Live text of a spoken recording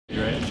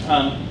Right.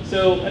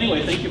 So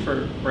anyway, thank you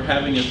for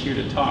having us here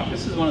to talk.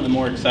 This is one of the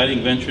more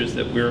exciting ventures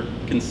that we're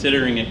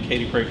considering at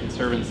Katy, Prairie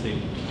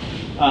Conservancy.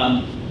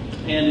 And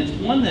it's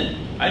one that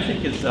I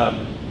think is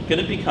going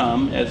to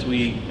become, as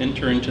we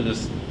enter into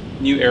this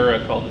new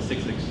era called the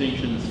sixth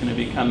extinction, it's going to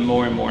become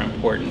more and more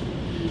important.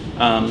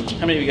 How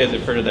many of you guys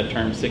have heard of that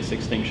term, sixth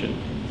extinction?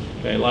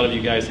 Okay, a lot of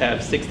you guys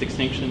have sixth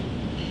extinction.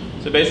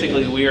 So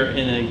basically we are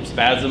in a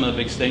spasm of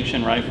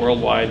extinction, right,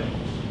 worldwide.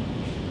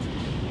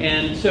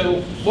 And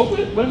so what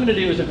I'm going to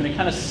do is I'm going to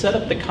kind of set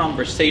up the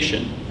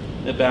conversation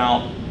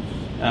about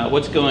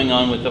what's going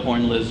on with the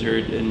horned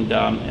lizard and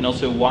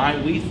also why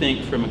we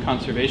think from a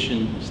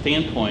conservation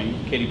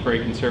standpoint, Katy Prairie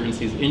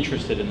Conservancy is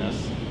interested in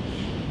this.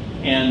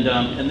 And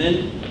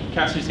then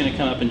Cassidy's going to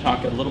come up and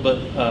talk a little bit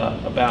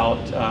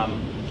about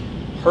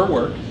her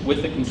work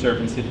with the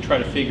Conservancy to try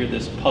to figure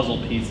this puzzle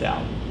piece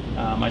out.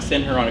 I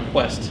sent her on a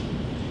quest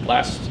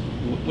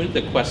when did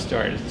the quest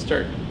start? Did it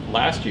start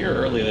last year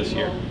or early this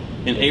year?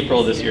 In April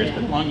of this year. It's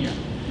been a long year.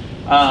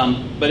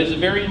 But it's a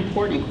very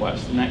important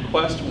quest, and that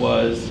quest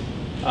was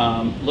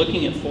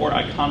looking at 4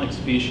 iconic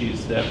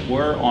species that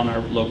were on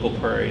our local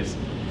prairies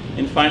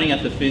and finding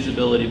out the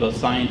feasibility, both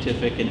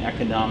scientific and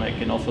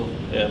economic, and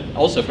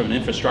also from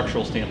an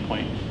infrastructural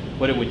standpoint,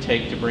 what it would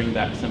take to bring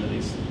back some of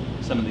these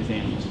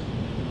animals.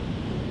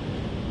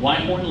 Why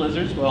horned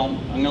lizards? Well,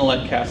 I'm going to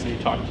let Cassidy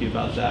talk to you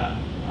about that.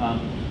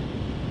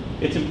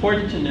 It's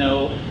important to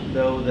know,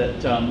 though,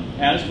 that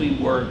as we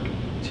work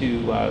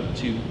to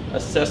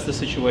assess the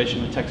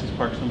situation with Texas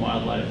Parks and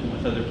Wildlife and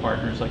with other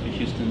partners like the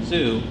Houston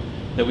Zoo,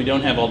 that we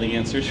don't have all the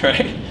answers,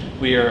 right?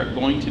 We are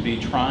going to be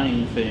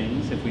trying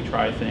things if we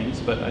try things,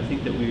 but I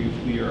think that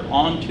we are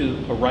on to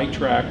a right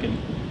track,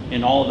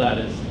 and all of that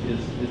is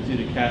due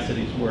to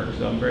Cassidy's work,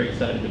 so I'm very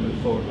excited to move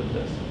forward with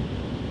this.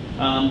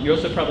 You're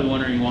also probably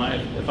wondering why,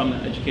 if I'm the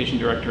education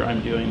director,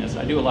 I'm doing this.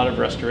 I do a lot of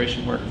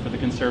restoration work for the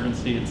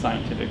Conservancy and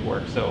scientific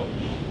work, so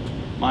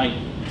my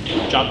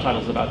job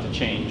title is about to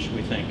change,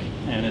 we think,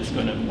 and it's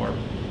going to more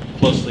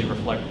closely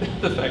reflect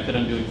the fact that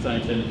I'm doing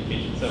science and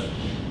education. So,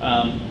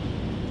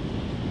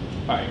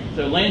 all right,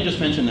 so Lane just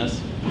mentioned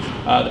this,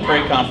 the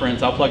Prairie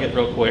Conference. I'll plug it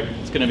real quick.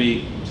 It's going to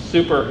be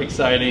super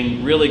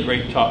exciting, really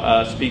great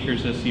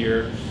speakers this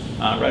year,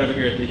 right over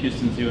here at the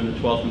Houston Zoo on the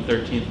 12th and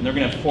 13th, and they're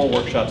going to have 4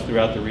 workshops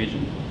throughout the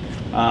region.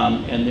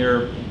 And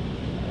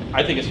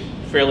I think it's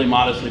fairly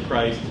modestly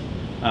priced.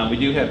 We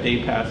do have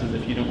day passes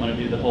if you don't want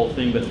to do the whole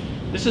thing, but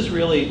this is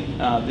really,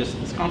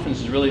 this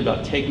conference is really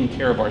about taking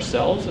care of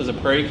ourselves as a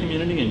prairie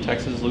community in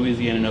Texas,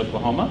 Louisiana, and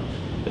Oklahoma,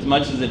 as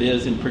much as it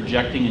is in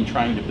projecting and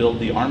trying to build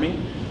the Army.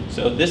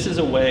 So this is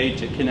a way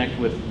to connect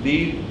with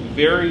the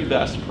very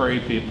best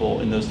prairie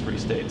people in those 3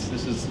 states.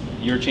 This is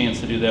your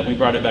chance to do that. We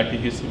brought it back to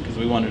Houston because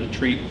we wanted to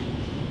treat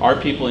our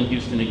people in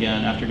Houston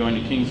again after going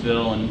to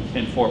Kingsville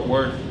and Fort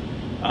Worth,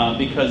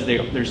 because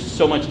there's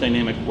so much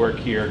dynamic work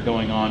here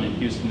going on in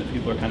Houston that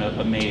people are kind of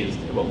amazed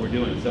at what we're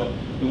doing. So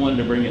we wanted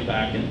to bring it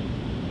back, and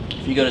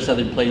if you go to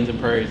Southern Plains and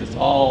Prairies, it's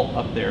all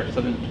up there.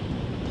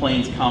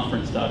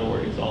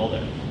 SouthernPlainsConference.org is all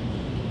there.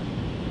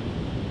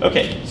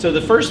 Okay, so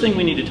the first thing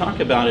we need to talk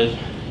about is,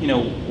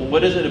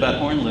 what is it about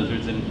horned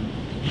lizards, and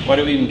why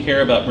do we even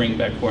care about bringing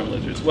back horned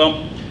lizards?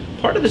 Well,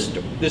 part of this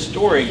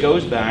story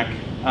goes back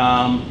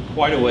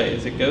quite a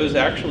ways. It goes,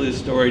 actually, the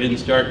story didn't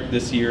start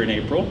this year in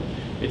April.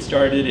 It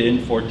started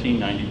in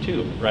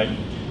 1492, right?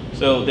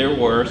 So there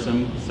were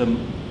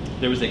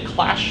there was a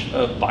clash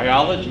of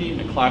biology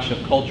and a clash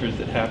of cultures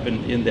that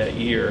happened in that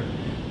year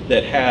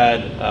that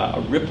had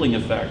a rippling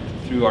effect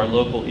through our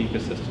local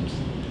ecosystems.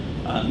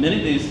 Many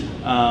of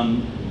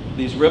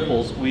these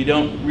ripples we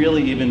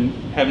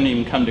haven't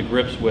even come to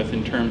grips with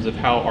in terms of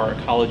how our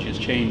ecology has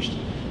changed,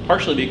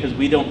 partially because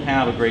we don't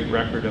have a great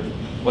record of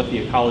what the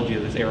ecology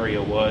of this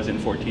area was in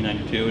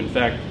 1492. In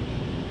fact,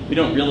 we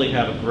don't really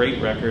have a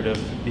great record of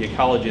the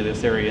ecology of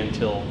this area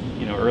until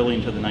early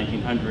into the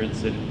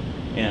 1900s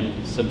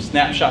and some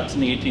snapshots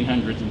in the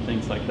 1800s and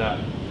things like that.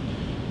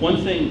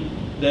 One thing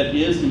that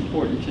is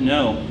important to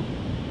know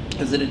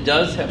is that it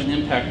does have an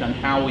impact on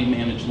how we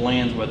manage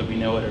lands, whether we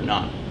know it or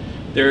not.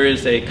 There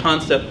is a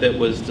concept that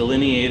was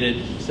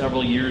delineated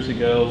several years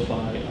ago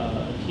by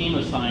a team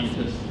of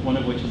scientists, one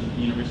of which is at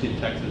the University of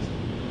Texas.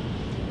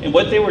 And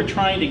what they were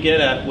trying to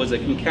get at was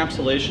an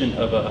encapsulation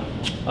of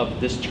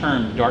this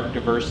term, dark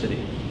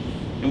diversity.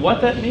 And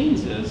what that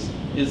means is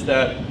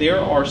that there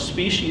are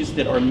species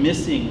that are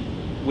missing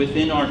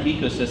within our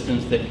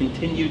ecosystems that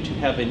continue to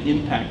have an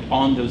impact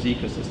on those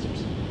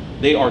ecosystems.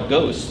 They are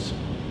ghosts,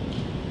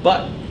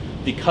 but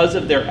because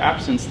of their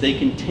absence, they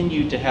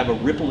continue to have a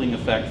rippling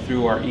effect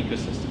through our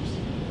ecosystems.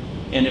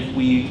 And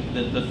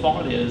the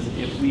thought is,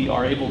 if we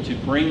are able to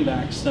bring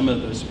back some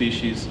of those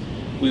species,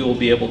 we will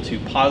be able to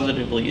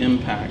positively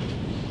impact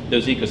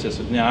those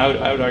ecosystems. Now,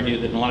 I would argue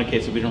that in a lot of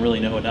cases, we don't really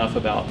know enough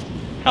about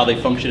how they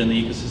function in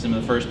the ecosystem in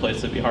the first place.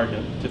 It'd be hard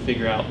to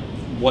figure out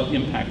what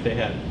impact they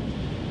had.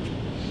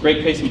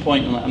 Great case in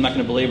point, and I'm not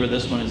going to belabor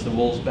this one, is the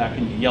wolves back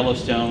in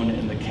Yellowstone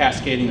and the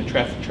cascading, the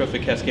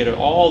trophic cascade,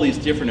 all these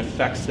different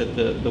effects that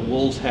the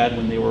wolves had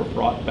when they were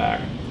brought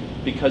back.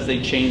 because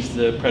they changed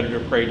the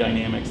predator-prey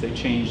dynamics. They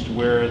changed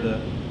where the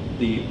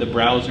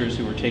browsers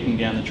who were taking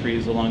down the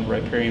trees along the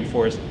riparian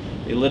forest.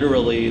 They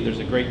literally, there's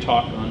a great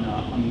talk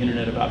on the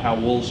internet about how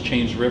wolves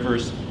changed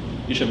rivers.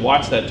 You should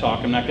watch that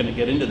talk. I'm not going to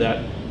get into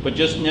that. But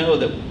just know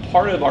that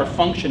part of our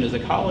function as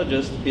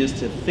ecologists is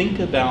to think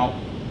about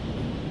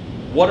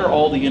what are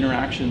all the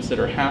interactions that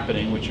are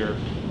happening, which are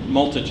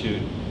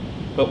multitude.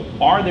 But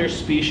are there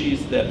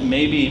species that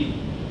maybe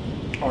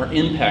are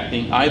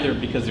impacting, either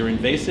because they're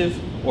invasive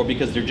or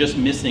because they're just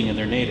missing and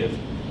they're native,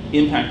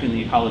 impacting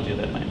the ecology of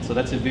that land? So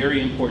that's a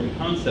very important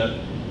concept.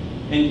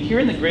 And here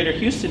in the greater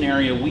Houston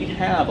area, we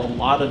have a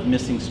lot of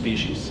missing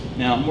species.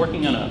 Now, I'm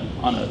working on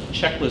a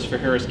checklist for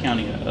Harris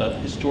County, a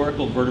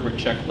historical vertebrate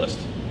checklist,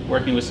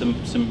 working with some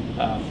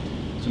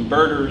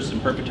birders, some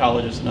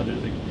herpetologists, and other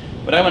things.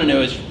 What I want to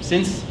know is,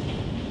 since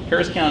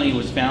Harris County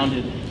was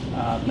founded,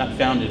 not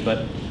founded,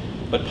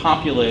 but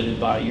populated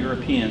by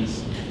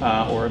Europeans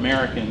or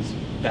Americans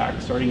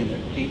back starting in the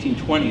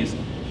 1820s,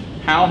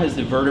 how has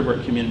the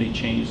vertebrate community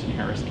changed in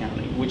Harris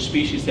County? Which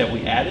species have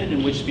we added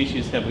and which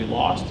species have we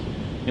lost?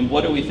 And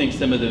what do we think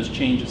some of those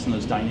changes and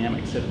those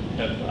dynamics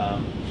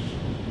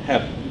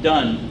have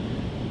done?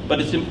 But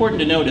it's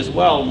important to note as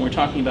well, when we're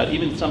talking about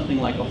even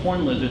something like a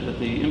horned lizard, that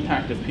the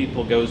impact of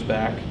people goes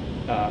back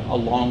a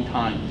long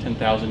time,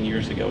 10,000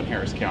 years ago in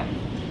Harris County.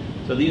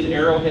 So these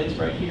arrowheads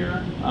right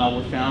here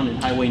were found in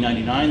Highway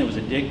 99. There was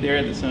a dig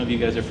there that some of you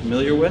guys are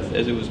familiar with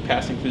as it was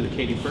passing through the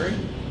Katy Prairie.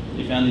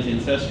 They found these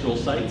ancestral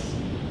sites.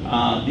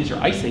 These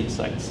are Ice Age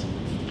sites.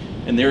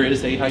 And there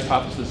is a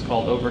hypothesis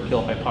called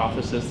overkill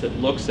hypothesis that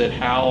looks at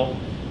how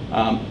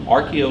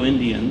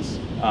Archaeo-Indians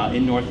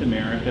in North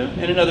America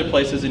and in other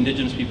places,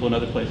 indigenous people in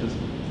other places,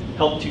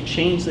 helped to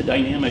change the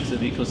dynamics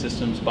of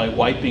ecosystems by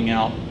wiping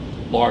out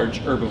large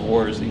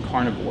herbivores and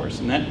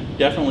carnivores. And that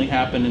definitely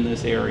happened in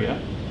this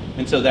area.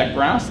 And so that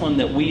grassland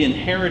that we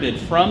inherited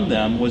from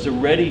them was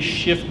already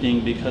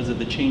shifting because of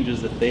the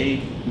changes that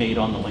they made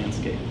on the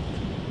landscape.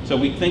 So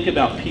we think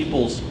about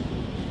people's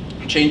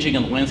changing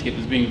in the landscape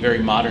as being a very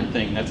modern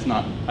thing. That's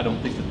not, I don't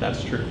think that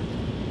that's true.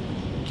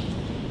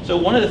 So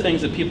one of the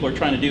things that people are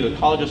trying to do,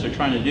 ecologists are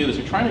trying to do, is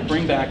they're trying to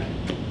bring back,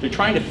 they're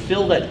trying to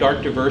fill that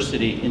dark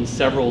diversity in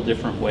several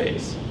different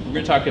ways. We're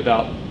going to talk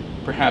about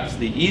perhaps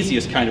the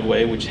easiest kind of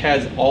way, which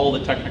has all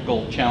the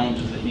technical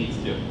challenges it needs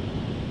to.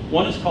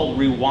 One is called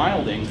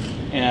rewilding,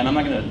 and I'm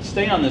not going to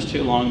stay on this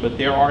too long, but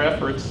there are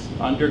efforts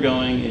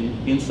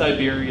undergoing in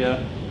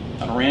Siberia,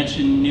 on a ranch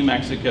in New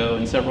Mexico,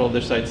 and several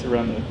other sites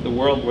around the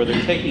world where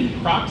they're taking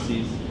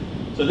proxies.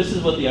 So this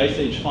is what the Ice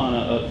Age fauna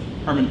of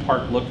Herman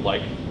Park looked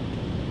like.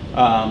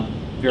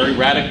 Very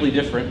radically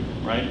different,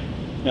 right?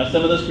 Now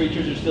some of those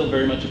creatures are still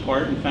very much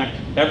apart. In fact,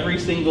 every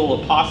single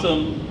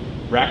opossum,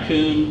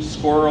 raccoon,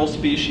 squirrel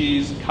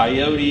species,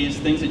 coyotes,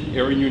 things that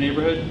are in your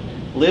neighborhood,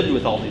 lived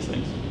with all these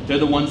things. They're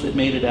the ones that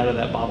made it out of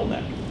that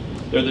bottleneck.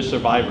 They're the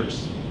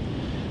survivors.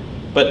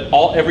 But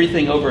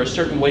everything over a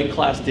certain weight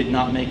class did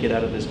not make it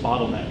out of this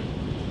bottleneck.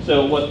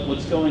 So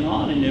what's going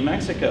on in New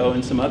Mexico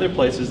and some other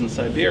places in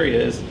Siberia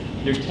is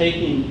they're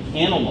taking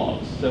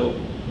analogs. So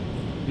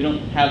we don't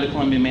have the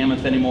Columbian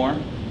mammoth anymore.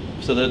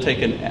 So they'll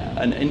take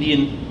an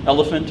Indian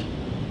elephant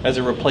as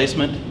a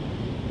replacement.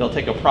 They'll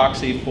take a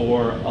proxy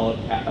for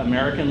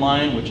American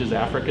lion, which is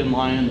African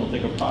lion. They'll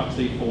take a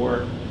proxy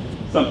for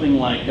something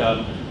like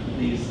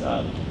these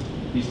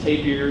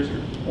tapirs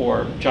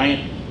or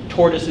giant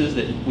tortoises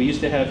that we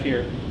used to have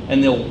here,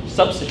 and they'll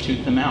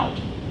substitute them out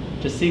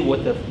to see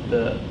what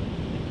the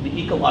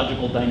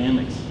ecological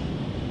dynamics,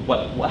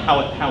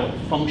 how it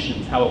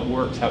functions, how it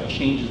works, how it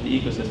changes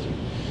the ecosystem.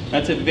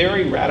 That's a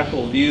very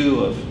radical view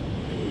of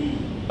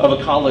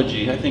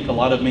ecology. I think a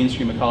lot of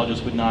mainstream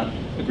ecologists would not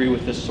agree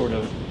with this sort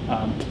of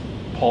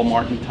Paul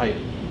Martin type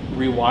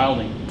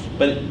rewilding.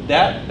 But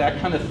that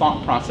kind of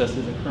thought process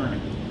is occurring.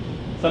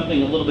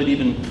 Something a little bit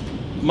even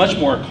much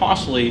more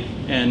costly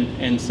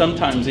and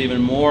sometimes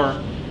even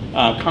more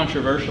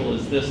controversial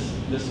is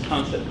this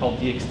concept called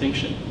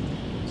de-extinction.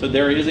 So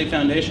there is a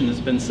foundation that's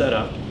been set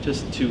up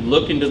just to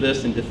look into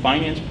this and to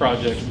finance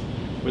projects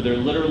where they're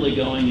literally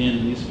going in,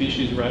 and these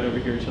species right over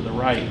here to the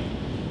right.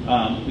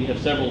 We have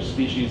several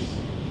species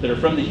that are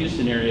from the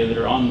Houston area that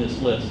are on this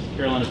list.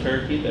 Carolina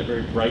parakeet, that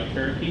very bright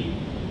parakeet,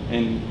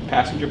 and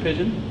passenger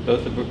pigeon,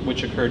 both of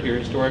which occurred here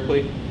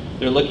historically.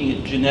 They're looking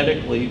at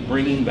genetically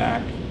bringing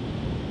back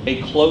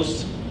a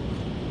close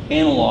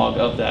analog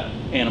of that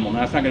animal.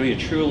 Now, it's not going to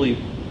be a truly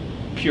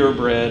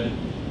purebred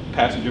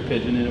passenger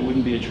pigeon, and it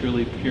wouldn't be a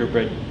truly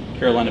purebred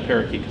Carolina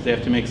parakeet because they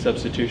have to make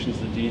substitutions.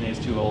 The DNA is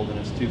too old and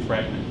it's too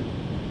fragmented.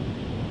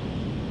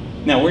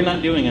 Now, we're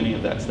not doing any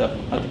of that stuff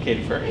at the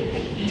Katy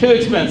Prairie. Too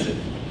expensive.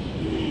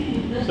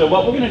 So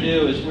what we're going to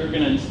do is we're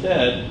going to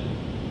instead,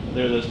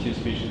 there are those two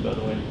species, by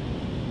the way,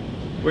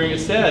 we're going to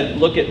instead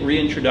look at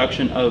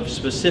reintroduction of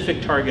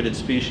specific targeted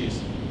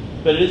species.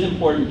 But it is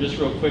important, just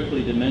real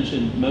quickly, to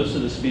mention most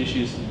of the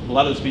species, a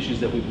lot of the species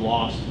that we've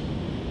lost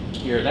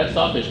here. That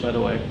sawfish, by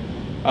the way,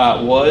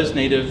 was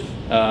native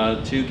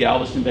to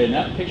Galveston Bay. And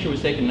that picture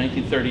was taken in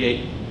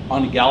 1938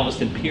 on the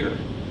Galveston Pier.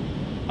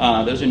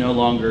 Those are no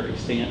longer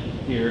extant.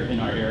 here in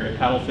our area.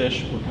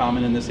 Paddlefish were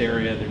common in this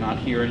area. They're not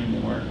here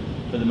anymore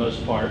for the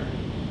most part.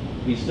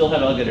 We still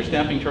have alligator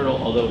snapping turtle,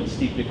 although in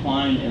steep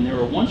decline, and there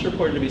were once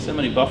reported to be so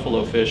many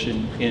buffalo fish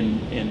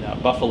in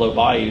Buffalo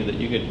Bayou that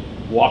you could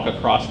walk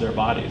across their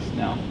bodies.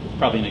 Now,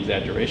 probably an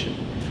exaggeration,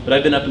 but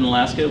I've been up in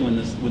Alaska when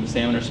the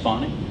salmon are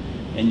spawning,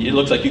 and it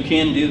looks like you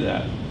can do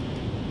that.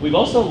 We've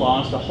also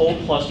lost a whole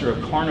cluster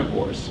of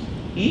carnivores.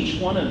 Each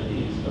one of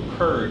these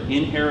occurred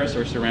in Harris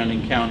or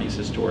surrounding counties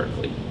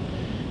historically.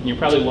 And you're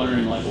probably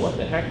wondering, like, what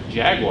the heck,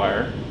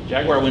 jaguar?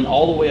 Jaguar went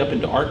all the way up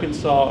into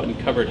Arkansas and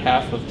covered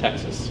half of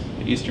Texas,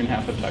 the eastern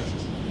half of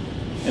Texas.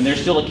 And there's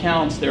still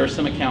accounts, there are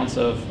some accounts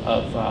of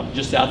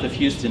just south of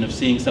Houston of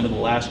seeing some of the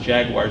last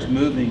jaguars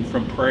moving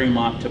from Prairie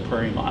to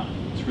Prairie.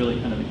 It's really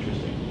kind of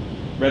interesting.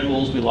 Red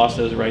wolves, we lost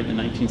those right in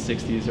the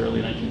 1960s,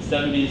 early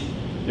 1970s.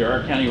 There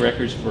are county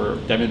records for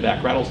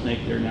diamondback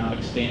rattlesnake. They're now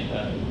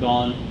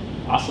gone.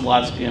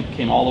 Ocelots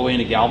came all the way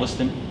into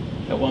Galveston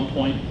at one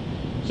point.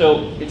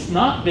 So it's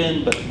not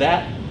been but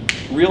that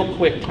real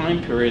quick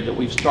time period that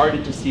we've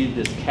started to see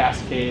this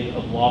cascade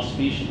of lost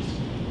species.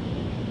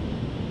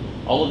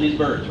 All of these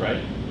birds,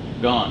 right,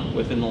 gone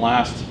within the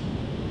last,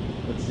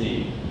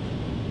 within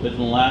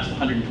the last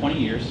 120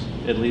 years,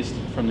 at least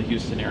from the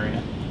Houston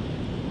area.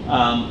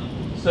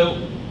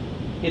 So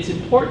it's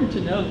important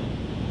to note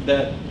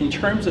that in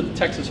terms of the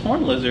Texas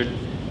horned lizard,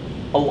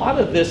 a lot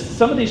of this,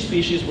 some of these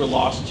species were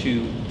lost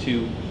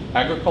to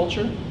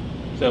agriculture.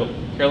 So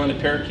Carolina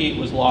parakeet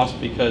was lost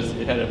because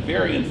it had a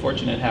very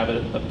unfortunate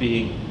habit of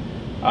being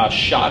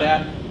shot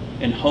at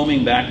and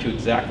homing back to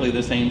exactly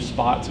the same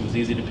spots. It was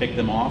easy to pick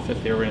them off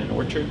if they were in an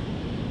orchard.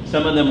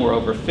 Some of them were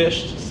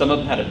overfished. Some of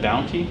them had a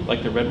bounty,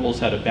 like the red wolves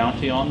had a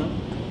bounty on them,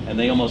 and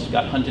they almost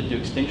got hunted to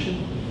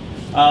extinction.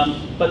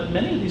 But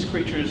many of these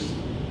creatures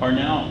are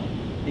now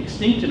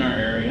extinct in our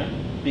area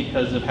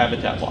because of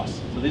habitat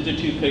loss. So these are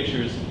two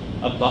pictures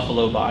of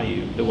Buffalo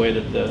Bayou, the way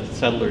that the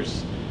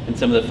settlers and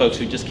some of the folks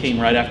who just came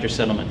right after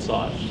settlement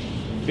saw it.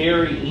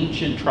 Very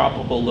ancient,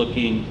 tropical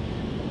looking,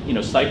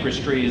 cypress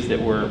trees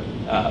that were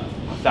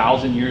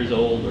 1,000 years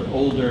old or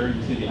older.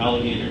 You see the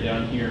alligator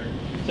down here.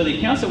 So the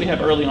accounts that we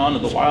have early on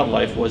of the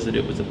wildlife was that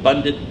it was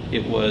abundant,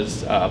 it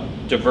was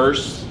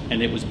diverse,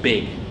 and it was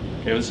big.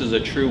 Okay, this is a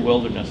true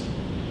wilderness.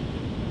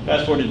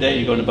 Fast forward today,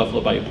 you go into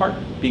Buffalo Bayou Park,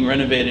 being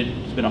renovated.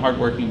 It's been a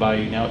hard-working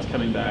bayou. Now it's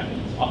coming back.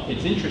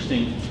 It's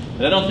interesting,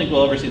 but I don't think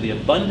we'll ever see the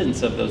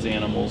abundance of those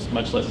animals,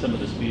 much less some of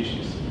the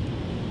species.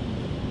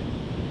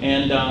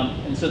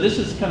 And so this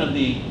is kind of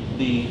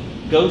the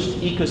ghost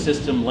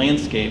ecosystem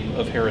landscape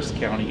of Harris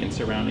County and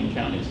surrounding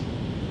counties.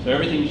 So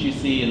everything that you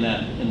see in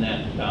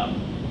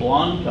that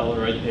blonde color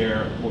right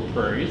there were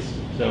prairies.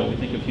 So we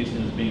think of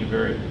Houston as being a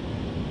very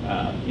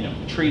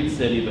treed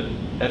city, but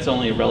that's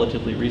only a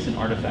relatively recent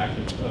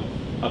artifact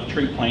of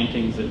tree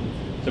plantings and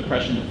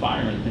suppression of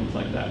fire and things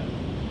like that.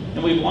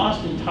 And we've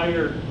lost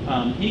entire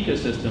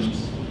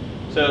ecosystems.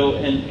 So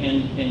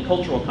in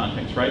cultural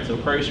context, right? So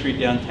Prairie Street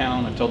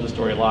downtown, I've told the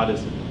story a lot,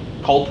 is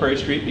called Prairie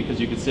Street because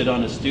you could sit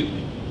on a stoop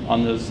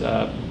on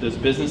those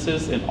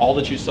businesses, and all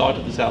that you saw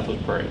to the south was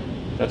prairie.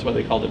 That's why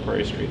they called it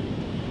Prairie Street.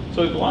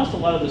 So we've lost a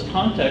lot of this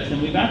context,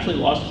 and we've actually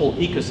lost whole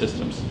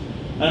ecosystems.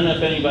 I don't know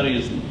if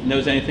anybody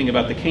knows anything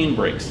about the cane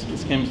brakes.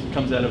 This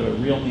comes out of a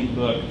real neat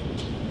book.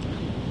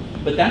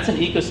 But that's an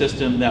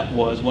ecosystem that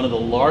was one of the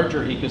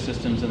larger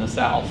ecosystems in the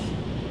South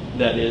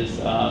that is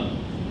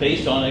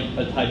based on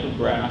a type of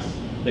grass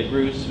that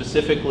grew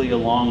specifically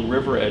along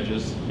river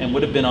edges and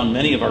would have been on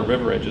many of our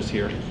river edges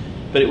here.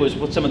 But it was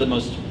with some of the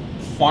most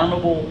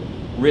farmable,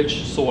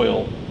 rich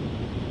soil,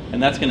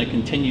 and that's going to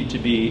continue to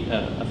be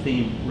a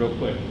theme real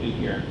quick in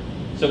here.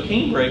 So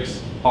cane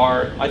brakes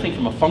are, I think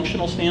from a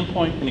functional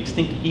standpoint, an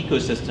extinct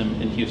ecosystem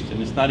in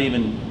Houston. It's not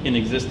even in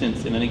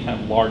existence in any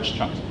kind of large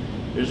chunks.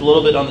 There's a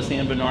little bit on the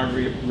San Bernard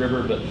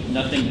River, but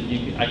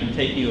nothing that I can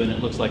take you and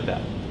it looks like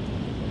that.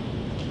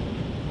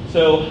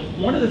 So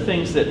one of the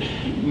things that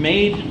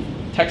made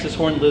Texas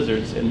horned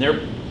lizards and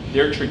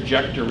their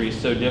trajectory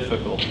so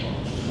difficult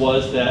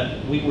was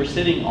that we were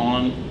sitting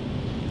on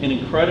an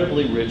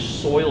incredibly rich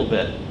soil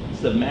bed.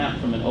 It's a map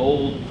from an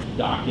old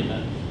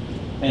document,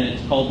 and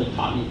it's called the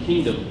Cotton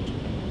Kingdom.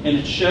 And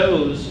it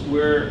shows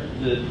where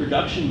the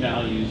production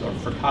values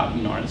for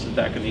cotton are. This is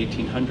back in the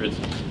 1800s.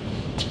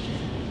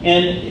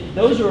 And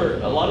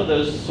a lot of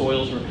those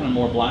soils were kind of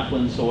more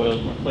blackland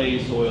soils, more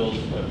clay soils,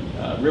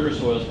 river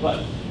soils,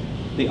 but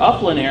the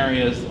upland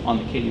areas on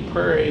the Katy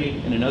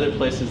Prairie and in other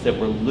places that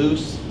were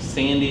loose,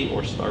 sandy,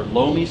 or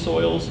loamy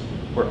soils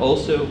were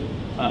also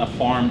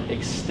farmed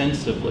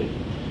extensively.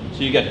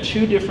 So you got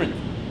two different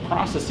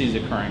processes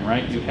occurring,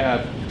 right? You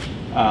have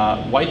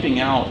wiping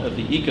out of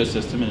the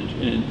ecosystem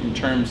in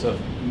terms of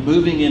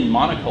moving in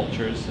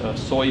monocultures of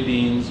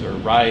soybeans or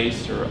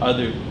rice or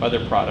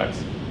other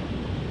products.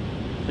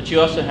 But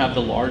you also have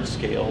the large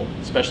scale,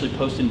 especially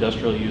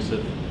post-industrial use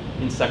of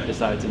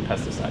insecticides and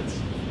pesticides.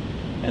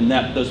 And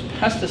that those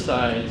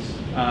pesticides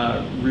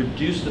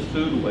reduce the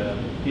food web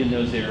in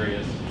those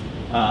areas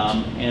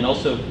and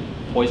also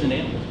poison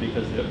animals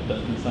because of the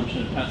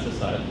consumption of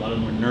pesticides. A lot of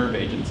them were nerve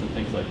agents and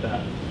things like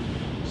that.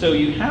 So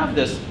you have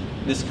this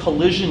this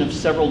collision of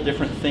several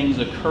different things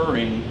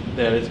occurring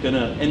that is going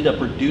to end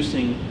up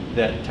reducing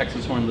that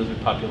Texas horned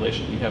lizard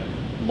population. You have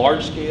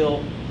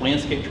large-scale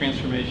landscape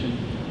transformation,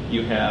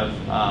 you have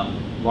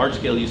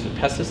large-scale use of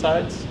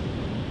pesticides,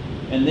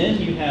 and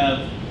then you have,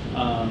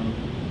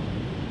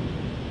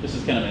 this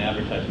is kind of an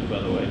advertisement, by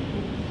the way,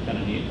 it's kind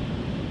of neat.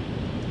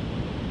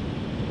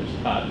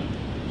 There's cotton.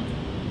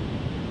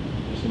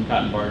 There's some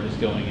cotton barges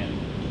going in.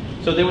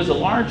 So there was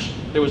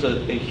a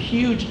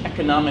huge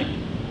economic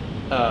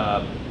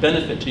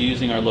benefit to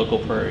using our local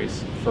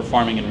prairies for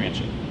farming and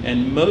ranching.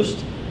 And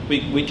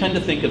we tend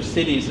to think of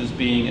cities as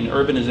being, and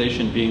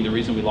urbanization being the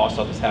reason we lost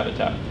all this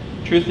habitat.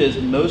 Truth is,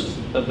 most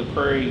of the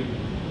prairie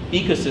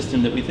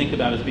ecosystem that we think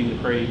about as being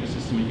the prairie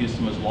ecosystem in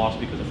Houston was lost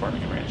because of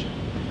farming and ranching.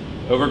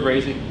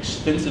 Overgrazing,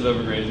 extensive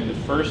overgrazing.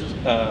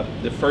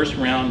 The first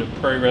round of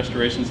prairie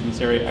restorations in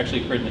this area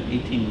actually occurred in the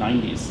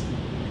 1890s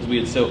because we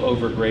had so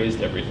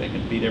overgrazed everything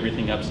and beat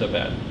everything up so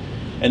bad.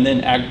 And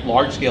then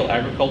large-scale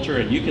agriculture,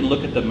 and you can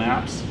look at the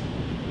maps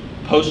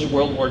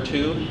post-World War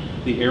II,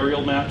 the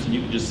aerial maps, and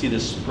you can just see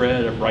this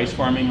spread of rice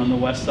farming on the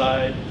west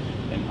side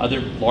and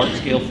other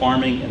large-scale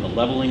farming and the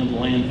leveling of the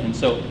land. And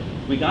so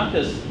we got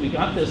this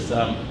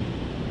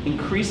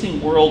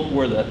increasing world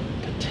where the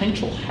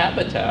potential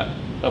habitat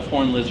of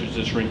horned lizards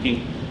is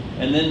shrinking,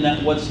 and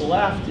then what's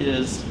left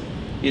is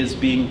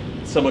being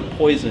somewhat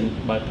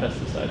poisoned by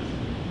pesticides.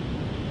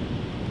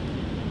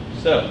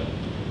 So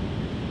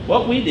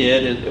what we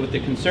did with the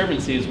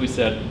Conservancy is we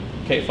said,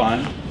 okay,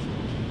 fine.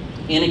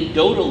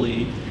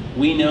 Anecdotally,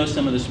 we know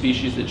some of the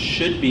species that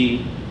should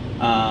be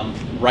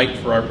right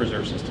for our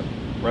preserve system,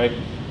 right?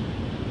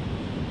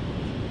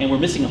 And we're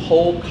missing a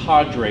whole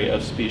cadre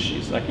of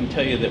species. I can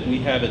tell you that we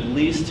have at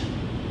least,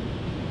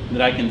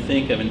 that I can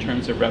think of in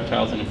terms of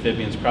reptiles and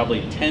amphibians,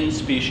 probably 10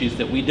 species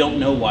that we don't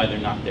know why they're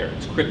not there.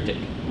 It's cryptic.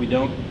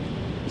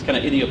 It's kind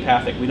of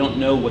idiopathic. We don't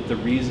know what the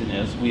reason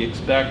is. We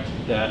expect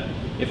that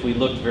if we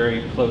looked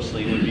very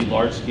closely, it would be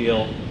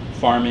large-scale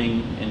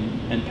farming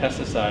and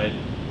pesticide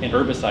and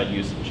herbicide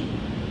usage.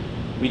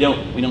 We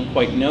don't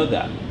quite know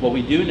that. What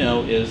we do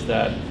know is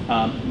that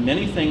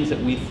many things that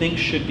we think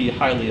should be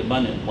highly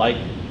abundant, like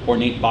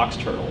ornate box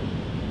turtle,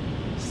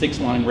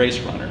 six-line race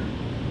runner,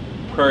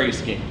 prairie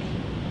skink,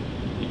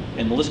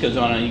 and the list goes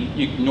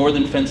on,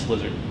 northern fence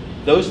lizard.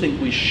 Those things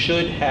we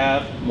should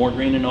have more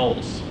green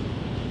anoles.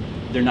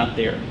 They're not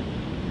there.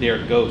 They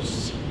are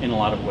ghosts in a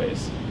lot of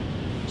ways.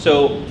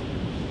 So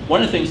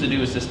one of the things to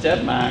do is to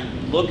step back,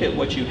 look at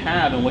what you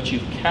have and what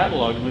you've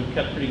cataloged, and we've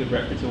kept pretty good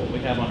records of what we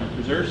have on our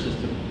preserve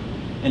system,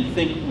 and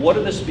think, what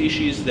are the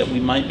species that we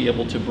might be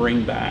able to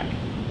bring back?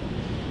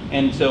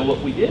 And so what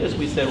we did is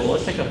we said, well,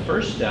 let's take a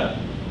first step.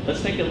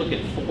 Let's take a look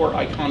at 4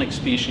 iconic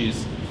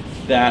species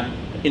that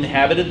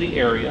inhabited the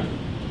area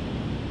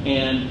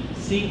and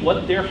see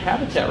what their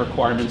habitat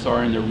requirements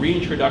are and their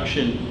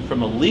reintroduction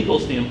from a legal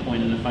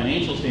standpoint and a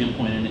financial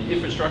standpoint and an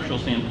infrastructural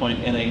standpoint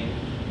and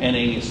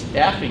a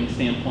staffing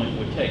standpoint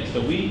would take.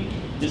 So we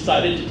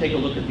decided to take a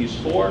look at these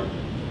 4.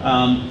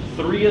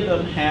 3 of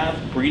them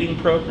have breeding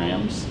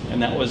programs,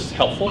 and that was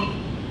helpful.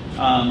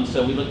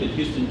 So we looked at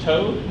Houston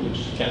toad,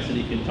 which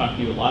Cassidy can talk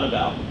to you a lot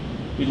about.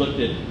 We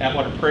looked at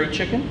Atwater prairie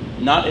chicken,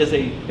 not as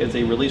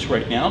a release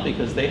right now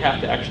because they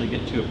have to actually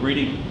get to a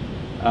breeding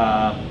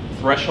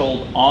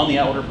threshold on the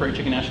Atwater Prairie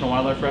Chicken National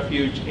Wildlife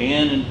Refuge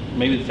and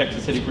maybe the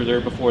Texas City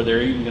Preserve before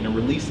they're even going to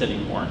release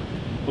anymore.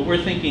 But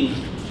we're thinking,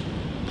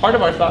 part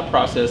of our thought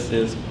process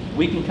is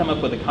we can come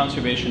up with a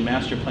conservation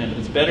master plan, but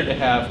it's better to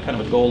have kind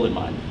of a goal in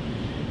mind.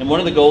 And one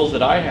of the goals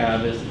that I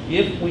have is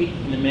if we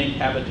can make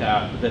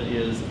habitat that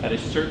is at a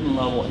certain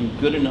level and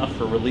good enough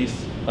for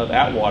release of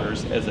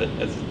Atwaters as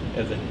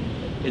an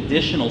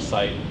additional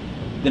site,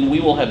 then we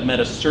will have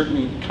met a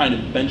certain kind of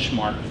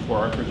benchmark for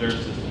our preserve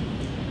system.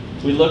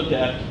 We looked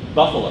at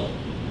buffalo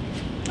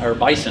or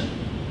bison,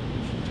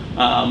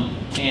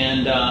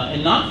 and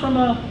not from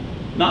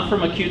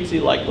a cutesy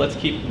like let's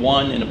keep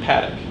one in a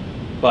paddock,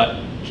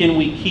 but can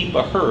we keep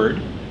a herd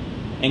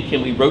and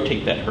can we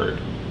rotate that herd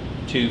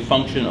to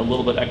function a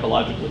little bit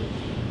ecologically?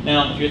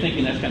 Now, if you're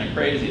thinking that's kind of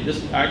crazy,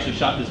 I actually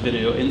shot this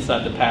video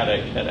inside the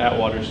paddock at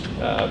Atwater's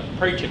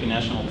Prairie Chicken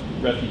National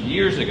Refuge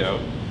years ago,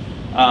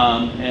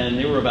 and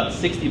there were about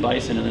 60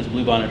 bison in this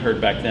bluebonnet herd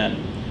back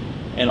then.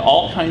 And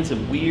all kinds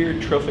of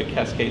weird trophic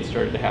cascades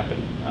started to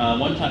happen.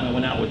 One time I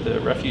went out with the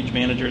refuge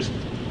managers,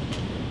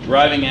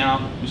 driving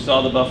out, we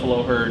saw the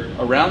buffalo herd.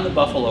 Around the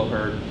buffalo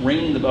herd,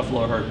 ringing the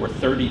buffalo herd, were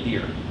 30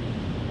 deer.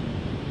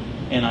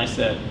 And I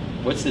said,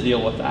 what's the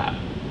deal with that?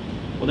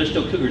 Well, there's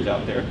still cougars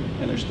out there,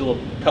 and there's still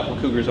a couple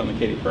cougars on the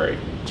Katy Prairie.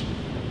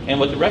 And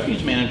what the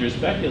refuge managers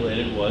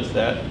speculated was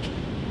that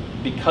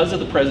because of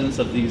the presence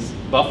of these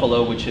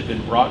buffalo, which had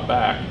been brought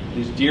back,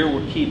 these deer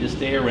were key to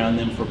stay around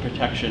them for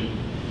protection.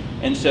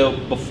 And so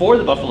before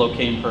the buffalo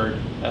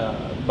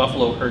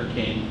herd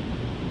came,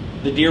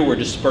 the deer were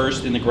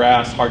dispersed in the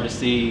grass, hard to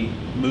see,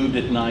 moved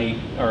at night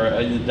or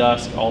in the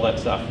dusk, all that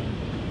stuff.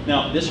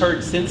 Now, this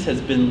herd since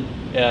has been,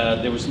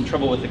 there was some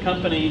trouble with the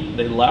company,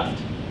 they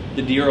left.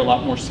 The deer are a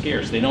lot more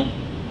scarce. They don't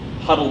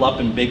huddle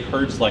up in big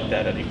herds like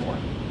that anymore.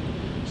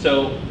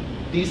 So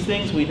these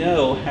things we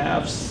know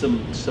have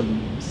some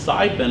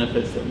side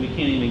benefits that we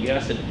can't even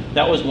guess. And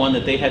that was one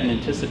that they hadn't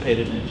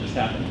anticipated, and it just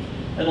happened.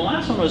 And the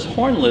last one was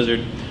horned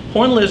lizard.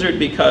 Horned lizard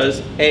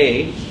because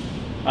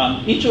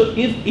each of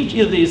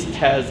these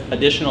has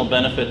additional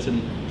benefits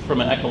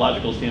from an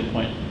ecological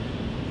standpoint,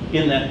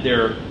 in that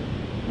they're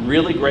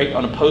really great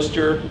on a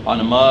poster, on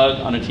a mug,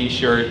 on a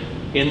t-shirt,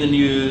 in the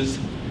news,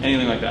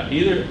 anything like that.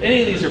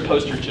 Any of these are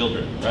poster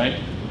children, right?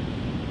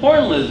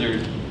 Horned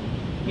lizard,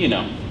 you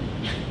know,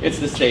 it's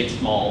the state's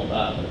small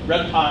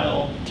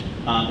reptile.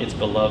 It's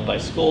beloved by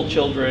school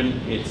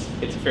children. It's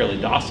a fairly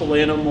docile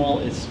animal.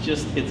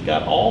 It's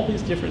got all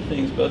these different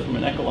things, both from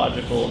an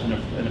ecological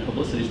and a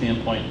publicity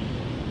standpoint.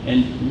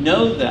 And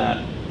know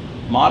that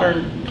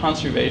modern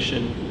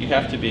conservation, you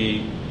have to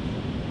be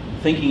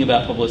thinking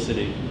about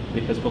publicity,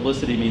 because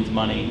publicity means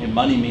money, and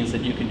money means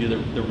that you can do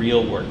the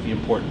real work, the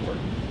important work.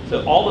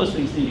 So all those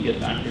things need to get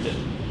factored in.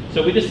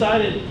 So we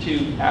decided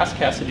to ask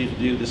Cassidy to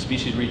do the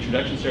species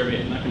reintroduction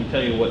survey. I'm not going to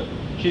tell you what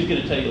she's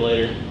going to tell you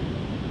later,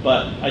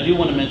 but I do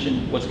want to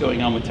mention what's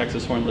going on with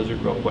Texas horned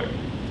lizard real quick.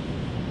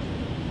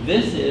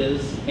 This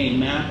is a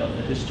map of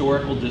the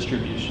historical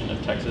distribution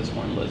of Texas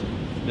horned lizard.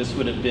 This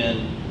would have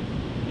been,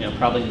 you know,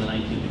 probably in the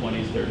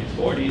 1920s, 30s,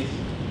 40s.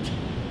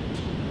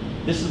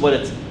 This is what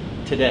it's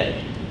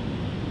today.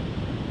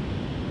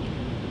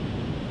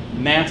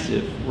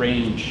 Massive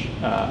range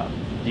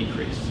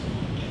decrease.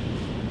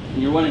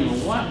 And you're wondering,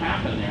 well, what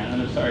happened there?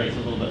 And I'm sorry, it's a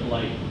little bit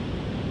light.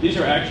 These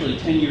are actually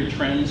 10-year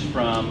trends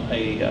from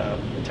a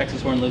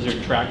Texas horned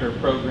lizard tracker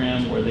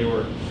program, where they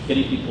were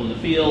getting people in the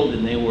field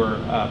and they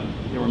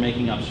were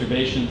making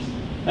observations.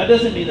 That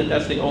doesn't mean that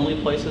that's the only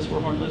places where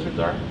horned lizards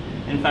are.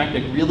 In fact,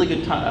 a really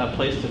good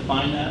place to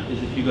find that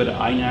is if you go to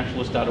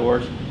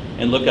inaturalist.org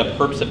and look up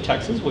Herps of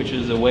Texas, which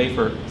is a way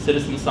for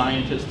citizen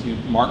scientists to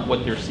mark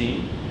what they're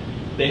seeing.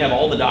 They have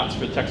all the dots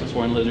for the Texas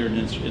horned lizard, and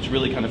it's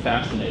really kind of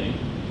fascinating.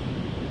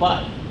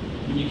 But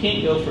you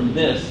can't go from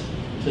this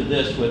to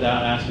this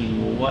without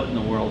asking, well, what in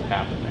the world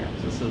happened there?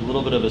 So this is a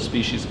little bit of a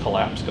species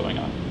collapse going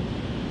on.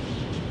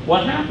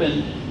 What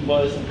happened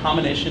was a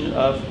combination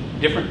of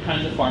different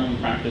kinds of farming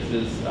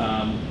practices,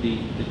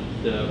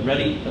 the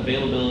ready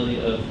availability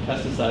of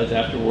pesticides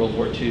after World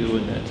War II,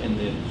 and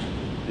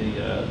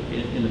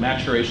in the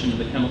maturation of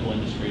the chemical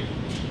industry.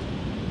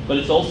 But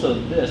it's also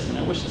this, and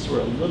I wish this were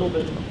a little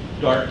bit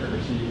darker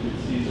so you could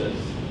see this.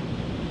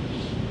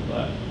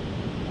 But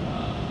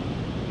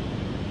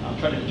I'll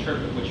try to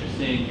interpret what you're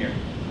seeing here.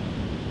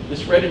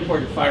 This red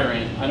imported fire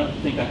ant, I don't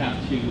think I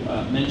have to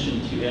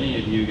mention to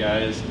any of you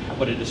guys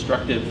what a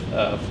destructive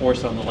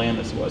force on the land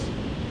this was.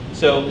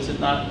 So this is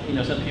not, you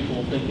know, some people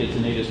will think it's a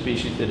native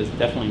species. It is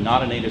definitely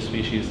not a native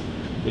species.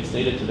 It's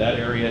native to that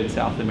area in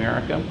South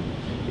America.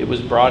 It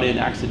was brought in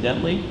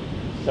accidentally.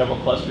 Several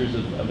clusters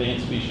of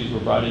ant species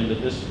were brought in,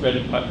 but this red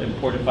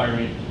imported fire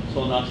ant,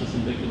 Solenopsis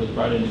invicta, was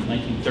brought in the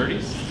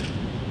 1930s.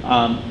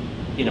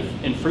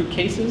 In fruit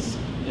cases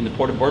in the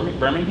port of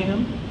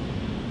Birmingham,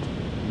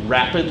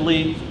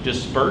 rapidly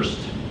dispersed.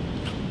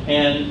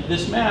 And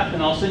this map,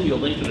 and I'll send you a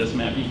link to this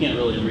map, you can't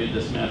really read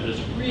this map, but it's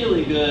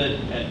really good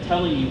at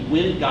telling you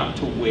when it got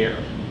to where.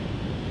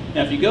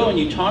 Now if you go and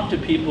you talk to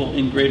people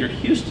in greater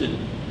Houston,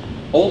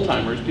 old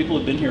timers, people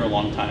who've been here a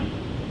long time,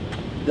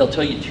 they'll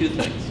tell you two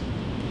things.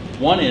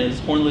 One is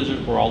horned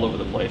lizards were all over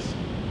the place.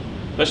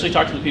 Especially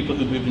talk to the people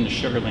who moved into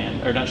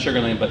Sugarland, or not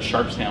Sugarland, but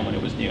Sharpstown when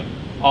it was new.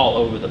 All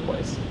over the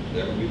place.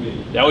 That would be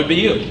me. That would be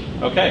you,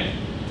 okay.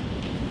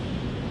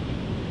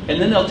 And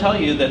then they'll tell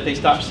you that they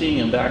stopped seeing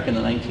them back in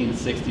the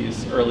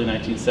 1960s, early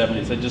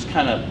 1970s. They just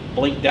kind of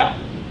blinked out.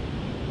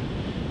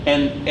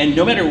 And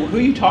no matter who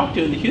you talk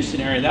to in the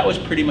Houston area, that was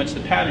pretty much the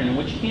pattern. And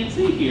what you can't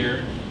see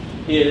here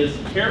is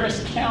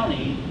Harris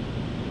County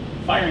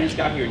fire ants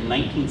got here in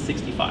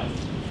 1965.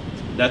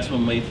 That's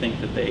when we think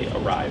that they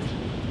arrived.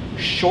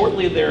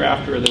 Shortly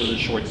thereafter, there was a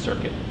short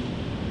circuit,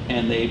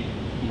 and they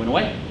went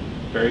away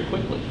very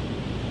quickly.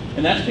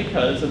 And that's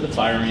because of the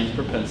fire ant's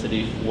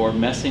propensity for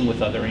messing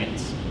with other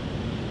ants.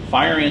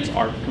 Fire ants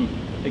are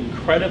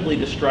incredibly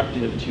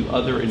destructive to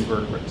other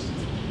invertebrates.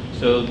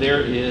 So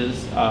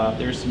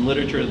there's some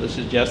literature that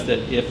suggests that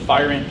if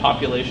fire ant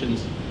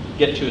populations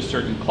get to a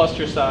certain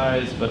cluster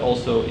size, but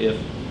also if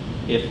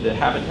the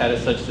habitat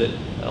is such that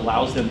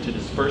allows them to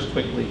disperse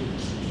quickly,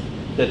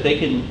 that they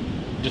can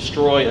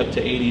destroy up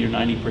to 80 or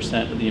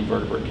 90% of the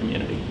invertebrate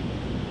community.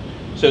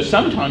 So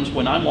sometimes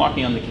when I'm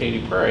walking on the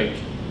Katy Prairie,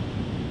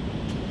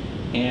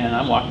 and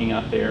I'm walking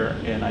out there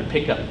and I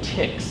pick up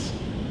ticks,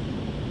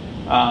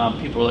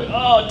 people are like,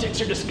 oh,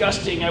 ticks are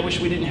disgusting. I wish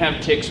we didn't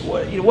have ticks.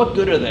 What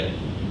good are they?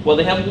 Well,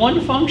 they have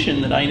one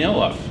function that I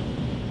know of,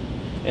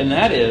 and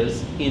that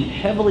is in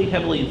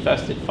heavily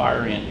infested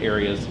fire ant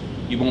areas,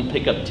 you won't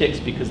pick up ticks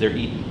because they're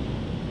eaten.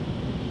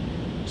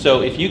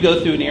 So if you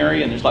go through an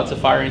area and there's lots of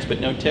fire ants but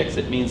no ticks,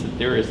 it means that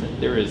there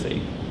is a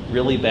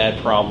really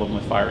bad problem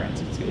with fire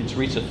ants. It's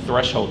reached a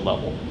threshold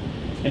level.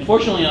 And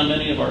fortunately, on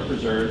many of our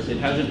preserves, it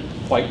hasn't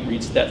quite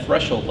reached that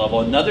threshold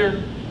level.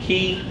 Another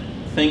key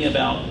thing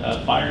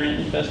about fire ant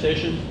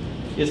infestation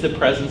is the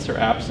presence or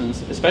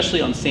absence,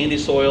 especially on sandy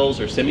soils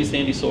or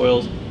semi-sandy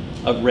soils,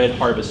 of red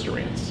harvester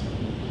ants.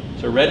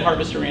 So red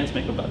harvester ants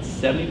make about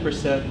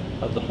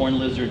 70% of the horned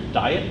lizard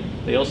diet.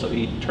 They also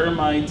eat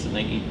termites, and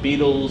they eat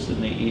beetles,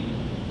 and they eat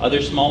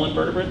other small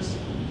invertebrates.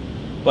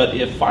 But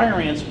if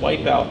fire ants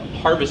wipe out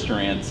harvester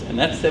ants, and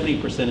that's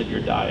 70% of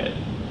your diet,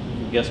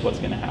 guess what's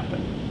going to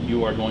happen?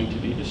 You are going to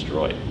be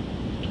destroyed.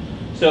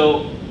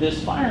 So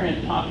this fire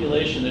ant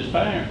population, this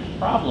fire ant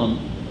problem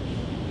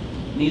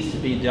needs to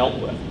be dealt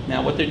with.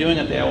 Now what they're doing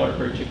at the Atwater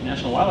Prairie Chicken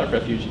National Wildlife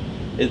Refuge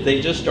is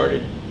they just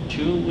started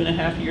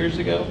 2.5 years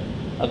ago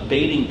a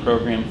baiting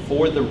program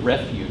for the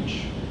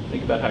refuge.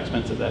 Think about how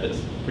expensive that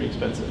is. Pretty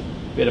expensive.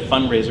 We had a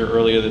fundraiser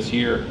earlier this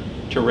year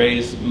to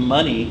raise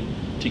money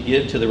to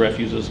give to the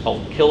refuge. It's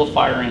called Kill a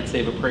Fire Ant,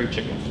 Save a Prairie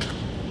Chicken.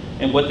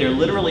 And what they're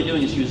literally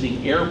doing is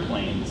using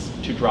airplanes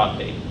to drop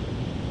bait.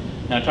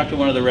 Now I talked to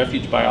one of the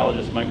refuge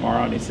biologists, Mike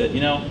Morrow, and he said,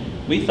 you know,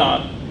 we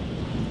thought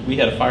we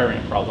had a fire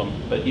ant problem,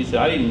 but he said,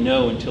 I didn't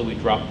know until we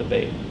dropped the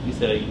bait. He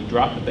said, we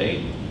dropped the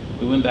bait.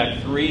 We went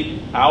back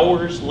 3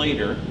 hours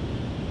later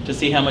to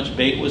see how much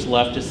bait was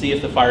left, to see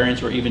if the fire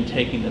ants were even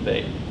taking the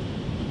bait.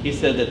 He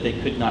said that they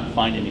could not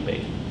find any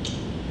bait.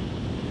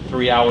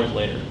 3 hours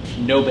later,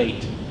 no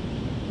bait.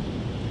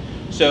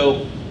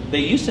 So they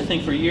used to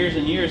think for years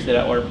and years that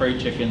Atwater Prairie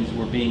chickens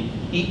were being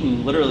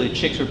eaten, literally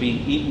chicks were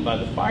being eaten by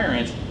the fire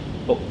ants,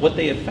 but what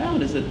they have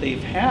found is that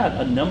they've had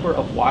a number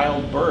of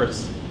wild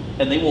births,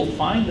 and they will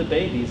find the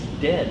babies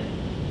dead,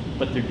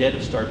 but they're dead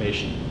of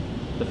starvation.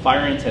 The fire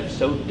ants have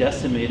so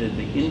decimated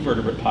the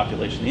invertebrate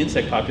population, the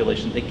insect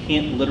population, they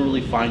can't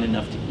literally find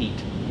enough to eat,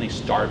 and they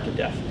starve to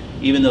death,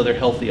 even though they're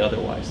healthy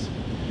otherwise.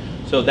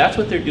 So that's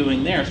what they're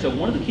doing there. So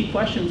one of the key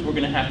questions we're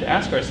going to have to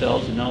ask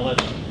ourselves, and I'll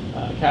let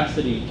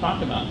Cassidy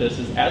talk about this,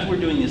 is as we're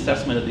doing the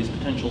assessment of these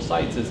potential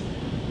sites, is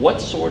what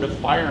sort of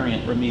fire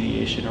ant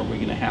remediation are we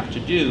going to have to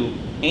do,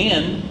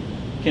 and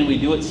can we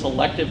do it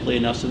selectively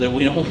enough so that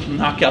we don't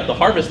knock out the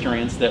harvester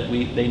ants that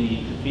they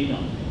need to feed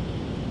on.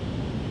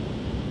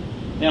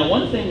 Now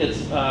one thing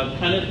that's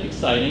kind of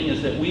exciting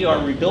is that we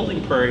are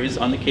rebuilding prairies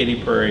on the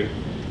Katy Prairie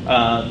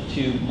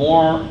to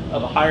more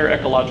of a higher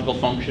ecological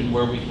function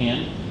where we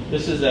can.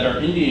 This is at our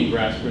Indian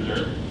Grass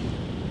Preserve,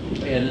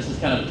 and this is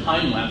kind of a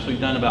time lapse. We've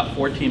done about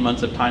 14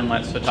 months of time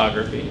lapse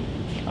photography.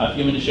 If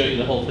you want me to show you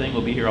the whole thing,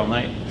 we'll be here all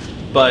night.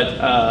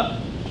 But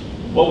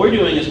what we're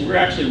doing is we're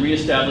actually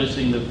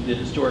reestablishing the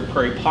historic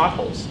prairie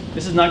potholes.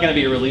 This is not going to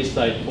be a release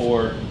site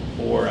for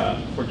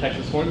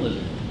Texas horned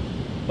lizard,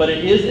 but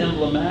it is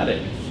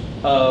emblematic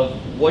of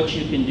what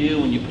you can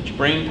do when you put your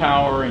brain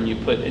power and you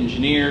put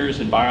engineers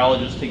and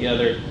biologists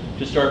together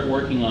to start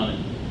working on it.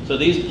 So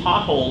these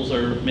potholes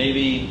are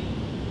maybe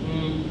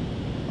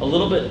a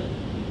little bit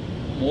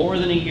more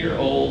than a year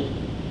old,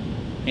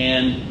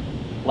 and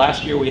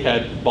last year we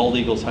had bald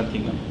eagles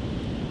hunting them.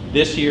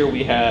 This year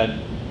we had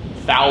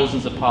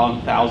thousands of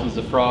pollen, thousands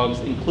of frogs,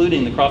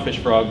 including the crawfish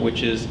frog,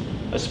 which is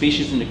a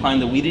species in decline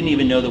that we didn't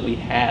even know that we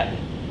had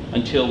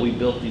until we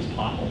built these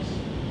potholes.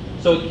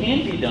 So it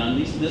can be done.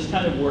 This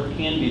kind of work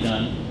can be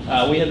done.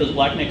 We had those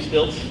black-necked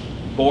stilts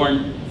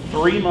born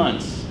 3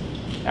 months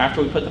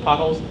after we put the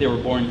potholes. They were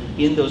born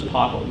in those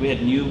potholes. We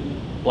had new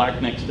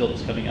black-necked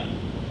stilts coming up.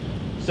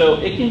 So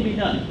it can be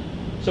done.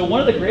 So one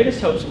of the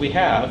greatest hopes we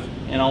have,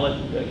 and I'll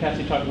let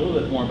Cassie talk a little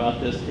bit more about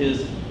this,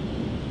 is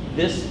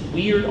this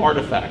weird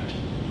artifact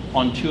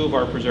on 2 of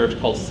our preserves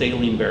called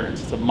saline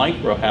barrens. It's a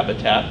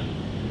microhabitat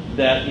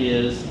that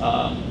is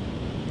a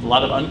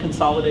lot of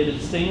unconsolidated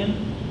sand,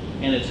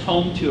 and it's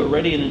home to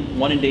already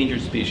one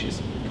endangered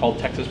species called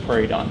Texas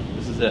prairie dawn.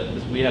 This is it.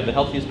 We have the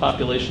healthiest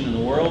population in the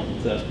world.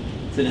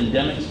 It's an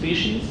endemic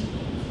species.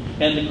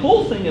 And the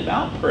cool thing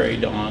about prairie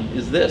dawn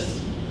is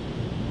this.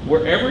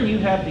 Wherever you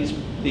have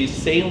these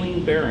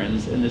saline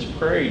barrens and this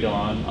prairie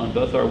dawn on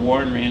both our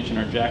Warren Ranch and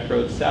our Jack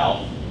Road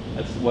South,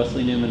 that's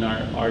Wesley Newman,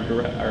 our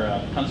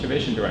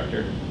conservation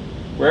director,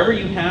 wherever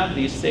you have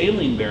these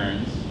saline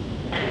barrens,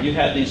 you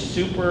have these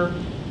super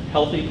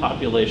healthy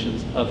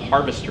populations of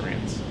harvester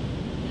ants.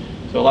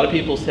 So a lot of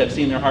people have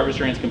seen their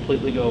harvester ants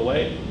completely go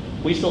away.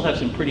 We still have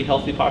some pretty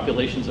healthy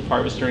populations of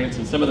harvester ants,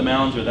 and some of the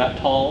mounds are that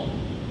tall,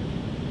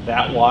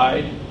 that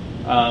wide.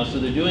 So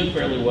they're doing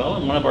fairly well,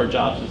 and one of our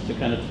jobs is to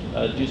kind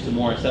of do some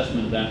more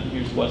assessment of that.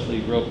 Here's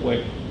Wesley real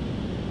quick.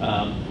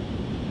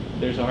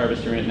 There's a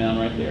harvester ant mound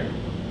right there.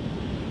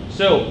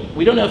 So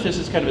we don't know if this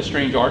is kind of a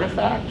strange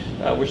artifact.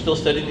 We're still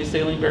studying these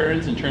saline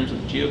barrens in terms of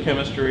the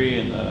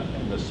geochemistry and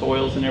the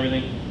soils and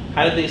everything.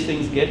 How did these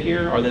things get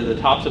here? Are they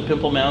the tops of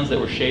pimple mounds that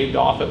were shaved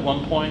off at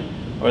one point?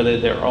 Or are they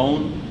their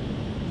own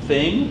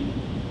thing?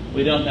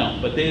 We don't know,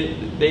 but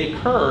they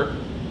occur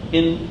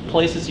in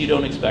places you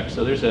don't expect.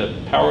 So there's a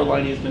power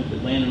line easement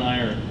that Lan and I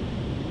are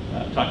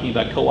talking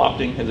about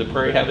co-opting as a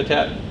prairie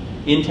habitat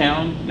in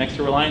town next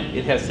to Reliant.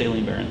 It has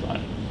saline barrens on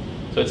it.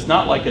 So it's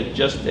not like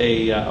just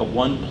a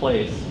one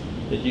place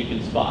that you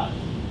can spot.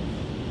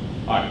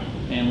 All right,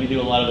 and we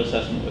do a lot of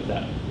assessment with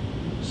that.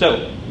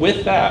 So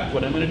with that,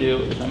 what I'm going to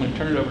do is I'm going to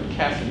turn it over to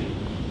Cassidy.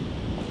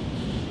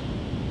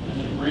 I'm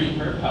going to bring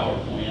her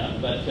PowerPoint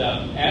up, but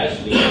as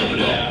we do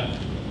that,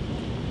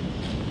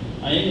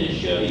 I am going to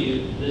show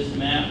you this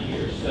map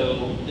here.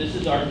 So this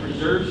is our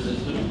preserve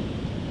system.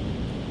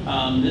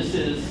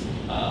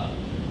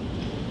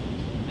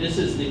 This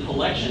is the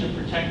collection of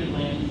protected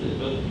lands that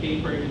both the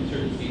Katy Prairie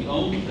Conservancy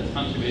owns, has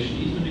conservation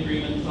easement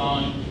agreements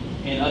on,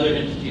 and other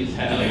entities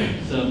have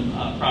some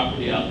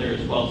property out there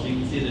as well. So you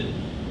can see that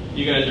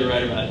you guys are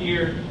right about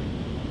here.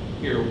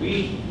 Here are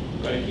we,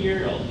 right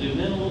here. I'll zoom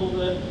in a little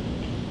bit.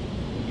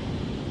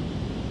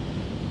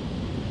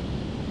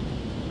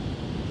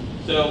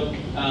 So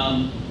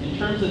in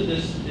terms of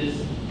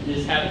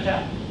this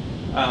habitat,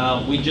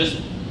 we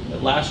just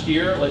late last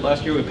year,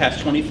 we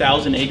passed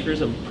 20,000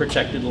 acres of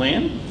protected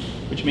land,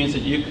 which means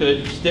that you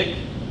could stick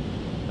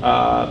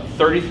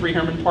 33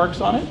 Herman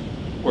parks on it,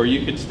 or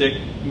you could stick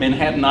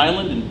Manhattan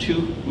Island and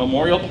 2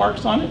 memorial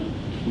parks on it.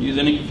 Use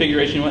any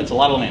configuration you want. It's a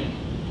lot of land.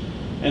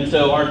 And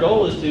so our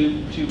goal is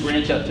to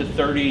branch out to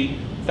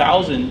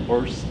 30,000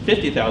 or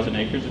 50,000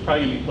 acres. It's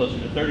probably going to be closer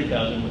to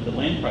 30,000 with the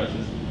land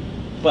prices.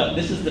 But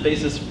this is the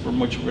basis from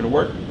which we're going to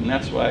work, and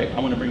that's why I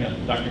want to bring up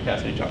Dr.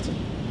 Cassidy Johnson.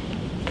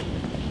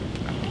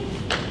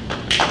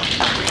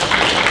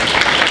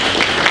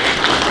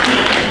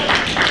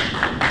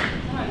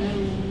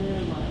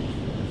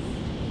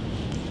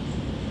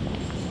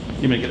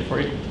 You may get it for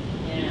you?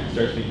 Yeah.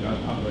 Start speaking, I'll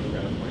go and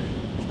grab it for you.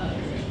 Oh,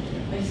 there we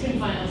go. I just couldn't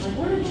find it. I was like,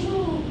 where are the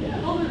little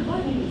colored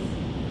buttons?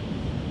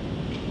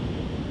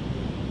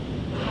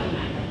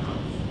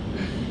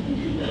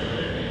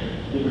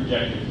 The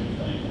projectors and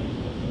things.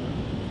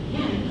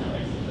 Yeah,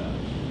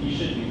 You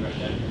should be right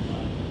down your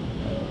line.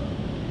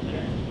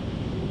 There.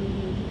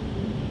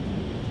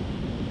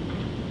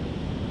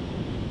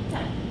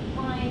 That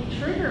fine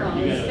trigger on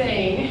You this got it.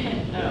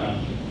 thing.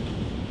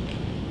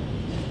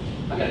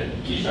 I got it.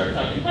 You start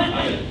talking. I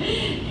got it.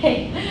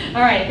 Hey,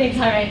 all right, thanks,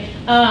 Jaime.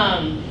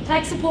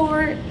 Tech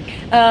support.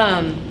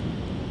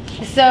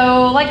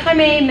 So like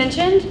Jaime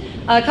mentioned,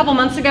 a couple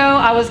months ago,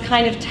 I was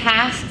kind of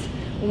tasked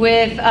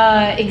with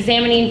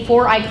examining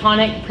 4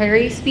 iconic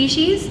prairie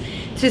species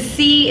to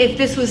see if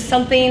this was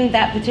something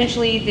that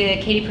potentially the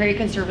Katy Prairie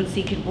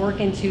Conservancy could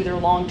work into their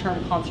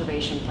long-term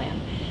conservation plan.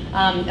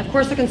 Of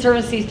course, the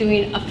Conservancy is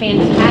doing a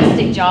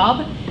fantastic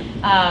job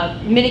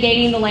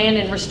mitigating the land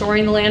and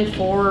restoring the land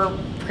for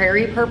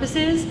prairie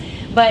purposes,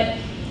 but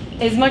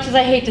as much as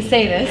I hate to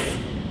say this,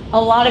 a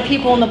lot of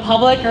people in the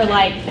public are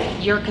like,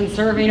 you're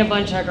conserving a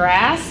bunch of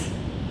grass?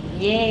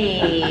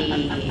 Yay.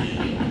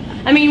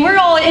 I mean, we're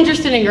all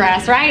interested in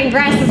grass, right? And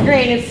grass is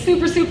great, and it's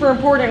super, super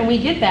important, and we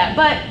get that,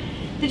 but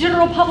the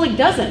general public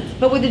doesn't.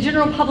 But what the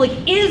general public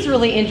is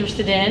really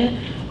interested in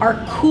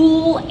are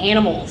cool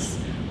animals,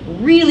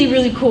 really,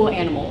 really cool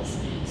animals.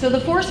 So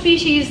the 4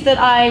 species that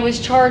I was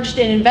charged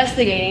in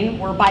investigating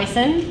were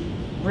bison,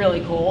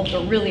 really cool,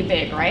 they're really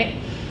big, right?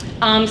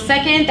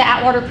 Second, the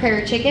Atwater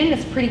prairie chicken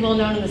is pretty well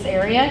known in this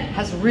area,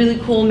 has really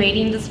cool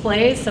mating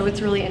displays, so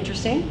it's really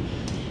interesting.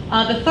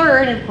 The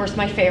third, and of course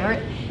my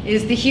favorite,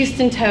 is the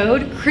Houston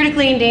toad,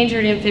 critically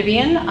endangered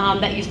amphibian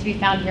that used to be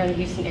found here in the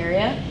Houston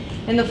area.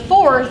 And the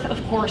fourth, of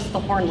course, the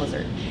horned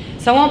lizard.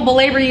 So I won't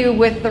belabor you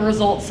with the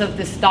results of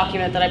this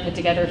document that I put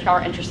together. If you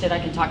are interested, I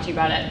can talk to you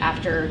about it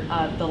after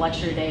the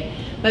lecture today.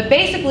 But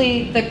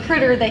basically, the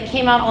critter that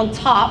came out on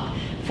top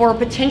for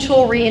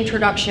potential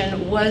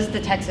reintroduction was the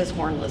Texas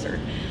horned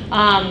lizard.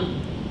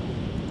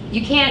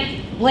 You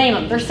can't blame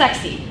them. They're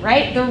sexy,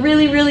 right? They're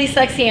really, really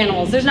sexy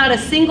animals. There's not a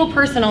single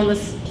person on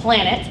this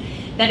planet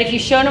that if you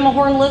showed them a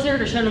horned lizard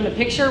or showed them a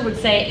picture would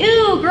say,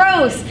 ew,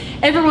 gross.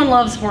 Everyone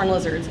loves horned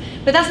lizards.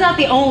 But that's not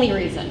the only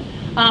reason.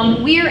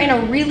 We're in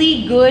a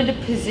really good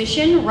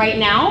position right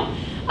now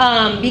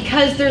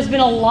because there's been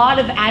a lot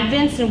of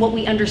advance in what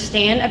we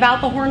understand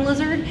about the horned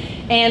lizard.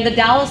 And the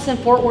Dallas and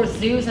Fort Worth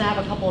zoos, and I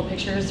have a couple of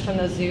pictures from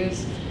those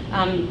zoos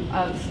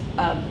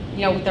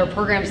with their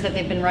programs that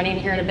they've been running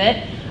here in a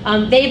bit.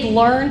 They've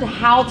learned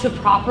how to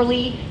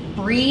properly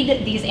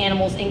breed these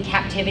animals in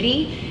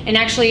captivity and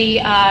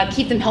actually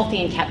keep them healthy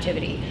in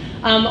captivity.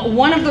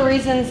 One of the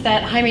reasons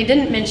that Jaime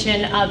didn't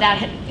mention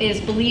that is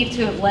believed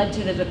to have led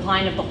to the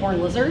decline of the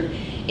horned lizard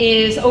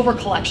is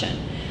overcollection.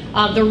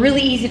 They're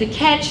really easy to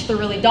catch, they're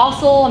really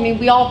docile. I mean,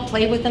 we all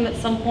played with them at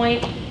some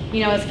point,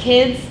 as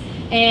kids.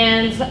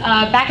 And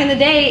back in the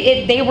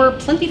day, they were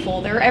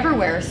plentiful, they were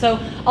everywhere. So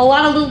a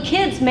lot of little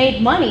kids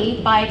made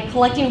money by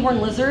collecting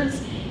horned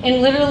lizards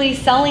and literally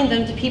selling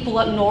them to people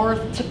up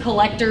north, to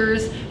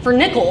collectors for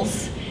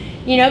nickels,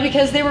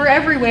 because they were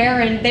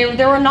everywhere and they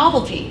were a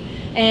novelty.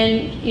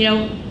 And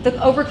the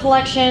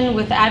overcollection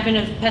with the advent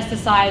of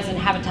pesticides and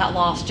habitat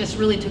loss just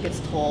really took its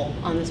toll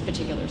on this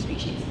particular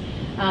species.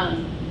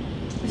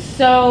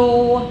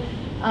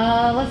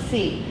 Let's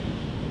see.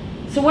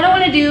 So what I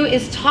want to do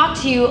is talk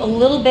to you a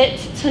little bit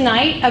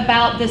tonight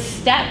about the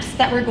steps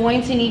that we're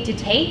going to need to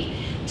take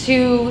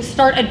to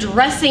start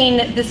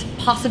addressing this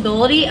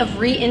possibility of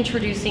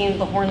reintroducing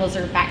the horned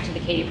lizard back to the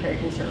Katy Prairie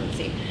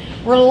Conservancy.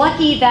 We're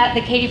lucky that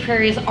the Katy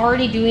Prairie is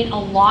already doing a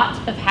lot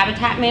of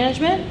habitat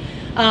management.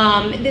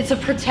 It's a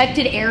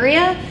protected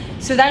area,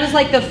 so that is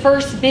like the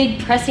first big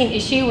pressing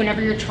issue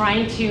whenever you're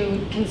trying to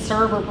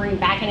conserve or bring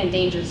back an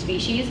endangered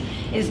species,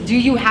 is do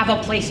you have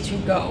a place to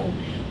go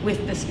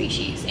with the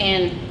species?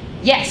 And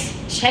Yes,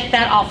 check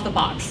that off the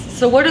box.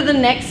 So what are the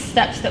next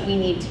steps that we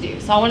need to do?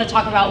 So I want to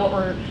talk about what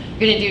we're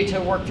going to do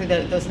to work through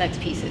those next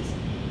pieces.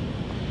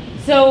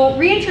 So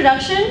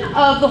reintroduction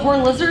of the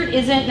horned lizard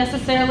isn't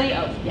necessarily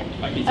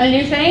a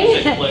new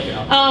thing.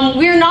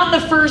 We're not the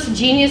first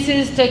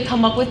geniuses to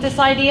come up with this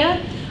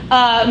idea.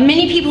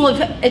 Many people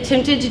have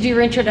attempted to do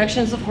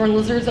reintroductions of horned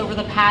lizards over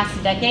the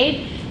past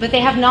decade, but they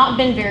have not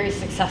been very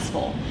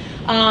successful.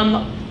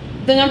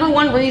 The number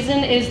one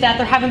reason is that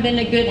there haven't been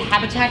a good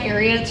habitat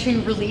area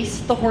to release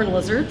the horned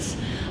lizards.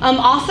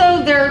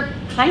 Also, they're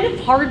kind of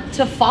hard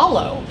to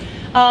follow.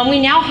 We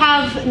now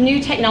have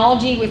new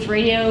technology with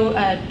radio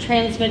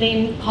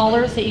transmitting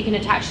collars that you can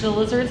attach to the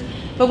lizards.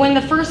 But when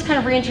the first kind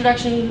of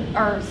reintroduction,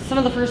 or some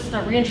of the first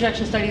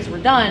reintroduction studies were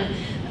done,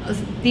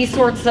 these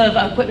sorts of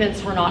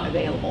equipments were not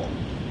available.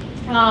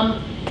 An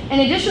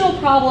additional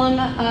problem,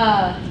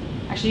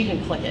 actually you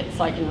can click it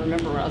so I can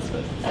remember what I was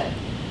supposed to say.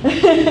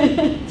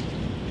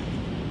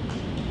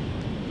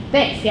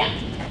 Thanks, yeah.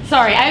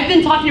 Sorry, I've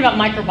been talking about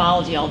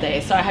microbiology all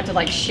day, so I had to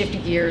like shift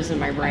gears in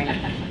my brain.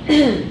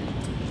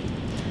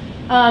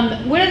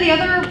 One of the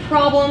other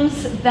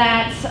problems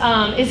that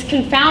is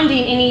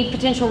confounding any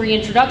potential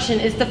reintroduction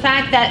is the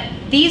fact that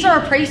these are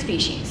a prey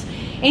species.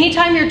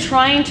 Anytime you're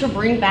trying to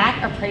bring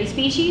back a prey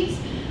species,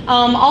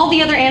 all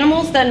the other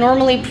animals that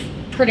normally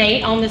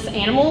predate on this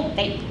animal,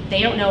 they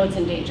don't know it's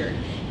endangered.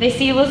 They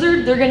see a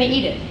lizard, they're gonna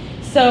eat it.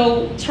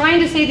 So trying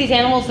to save these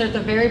animals that are at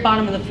the very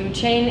bottom of the food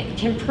chain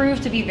can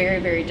prove to be very,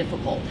 very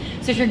difficult.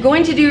 So if you're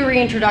going to do a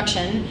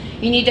reintroduction,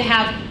 you need to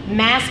have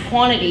mass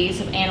quantities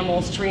of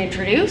animals to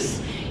reintroduce.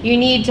 You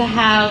need to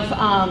have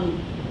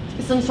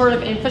some sort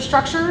of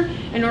infrastructure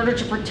in order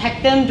to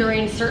protect them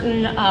during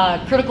certain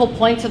critical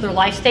points of their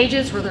life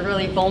stages where they're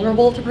really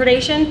vulnerable to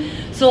predation.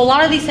 So a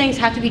lot of these things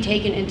have to be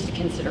taken into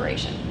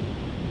consideration.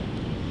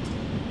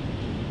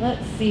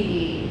 Let's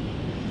see.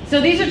 So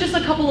these are just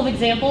a couple of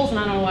examples, and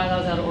I don't know why that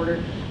was out of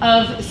order,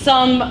 of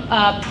some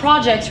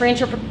projects,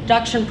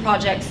 reintroduction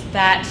projects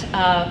that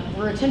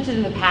were attempted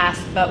in the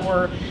past but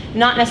were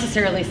not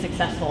necessarily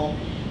successful.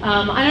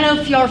 I don't know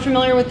if y'all are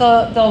familiar with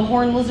the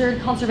Horned Lizard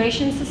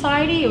Conservation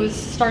Society. It was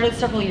started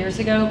several years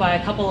ago by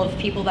a couple of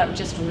people that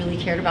just really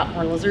cared about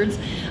horned lizards.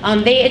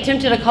 They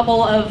attempted a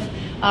couple of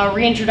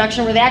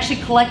reintroduction where they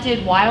actually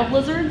collected wild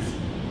lizards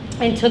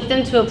and took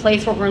them to a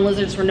place where horned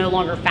lizards were no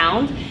longer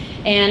found.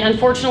 And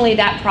unfortunately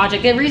that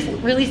project, they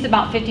released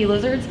about 50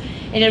 lizards,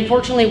 and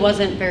unfortunately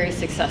wasn't very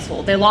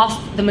successful. They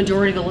lost the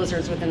majority of the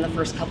lizards within the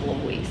first couple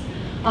of weeks.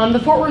 The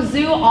Fort Worth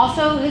Zoo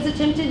also has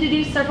attempted to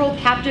do several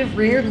captive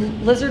reared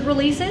lizard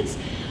releases.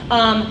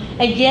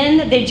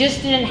 Again, they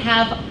just didn't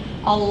have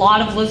a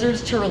lot of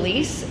lizards to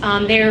release.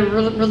 They're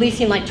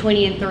releasing like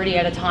 20 and 30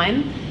 at a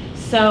time.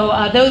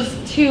 So those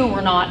two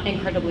were not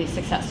incredibly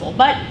successful.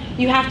 But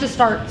you have to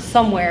start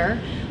somewhere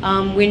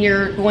when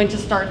you're going to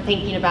start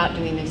thinking about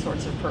doing these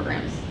sorts of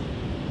programs.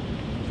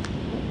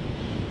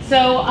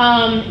 So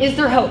is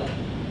there hope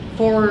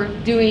for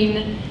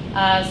doing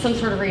some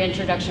sort of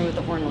reintroduction with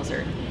the horned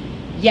lizard?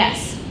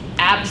 Yes,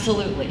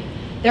 absolutely.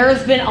 There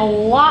has been a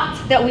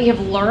lot that we have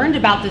learned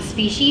about this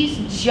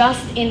species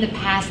just in the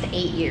past 8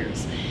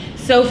 years.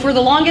 So for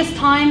the longest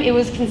time, it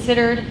was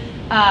considered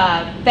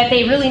that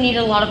they really needed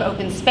a lot of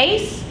open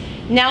space.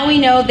 Now we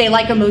know they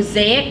like a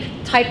mosaic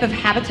type of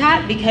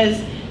habitat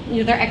because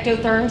they're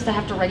ectotherms that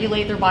have to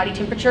regulate their body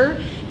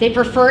temperature. They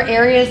prefer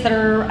areas that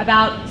are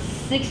about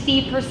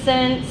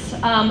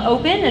 60%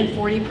 open and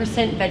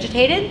 40%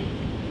 vegetated.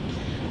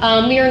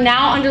 We are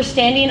now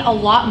understanding a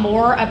lot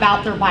more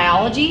about their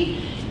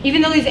biology.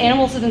 Even though these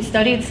animals have been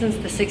studied since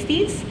the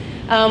 60s,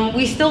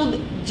 we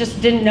still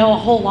just didn't know a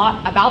whole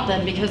lot about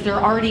them because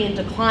they're already in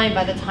decline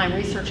by the time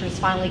researchers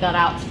finally got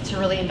out to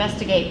really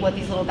investigate what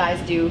these little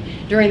guys do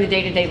during the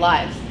day-to-day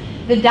lives.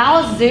 The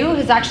Dallas Zoo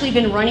has actually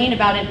been running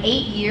about an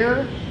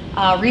 8-year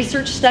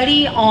research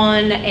study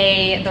on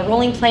the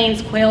Rolling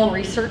Plains Quail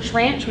Research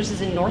Ranch, which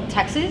is in North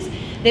Texas.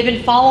 They've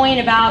been following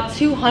about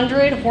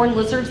 200 horned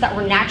lizards that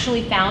were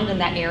naturally found in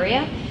that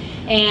area.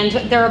 And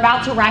they're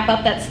about to wrap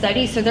up that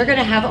study, so they're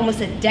gonna have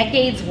almost a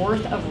decade's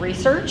worth of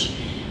research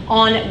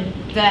on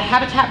the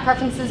habitat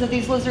preferences of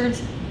these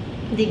lizards,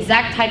 the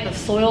exact type of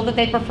soil that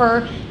they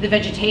prefer, the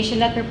vegetation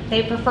that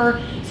they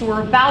prefer. So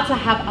we're about to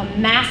have a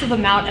massive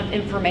amount of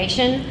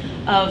information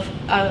of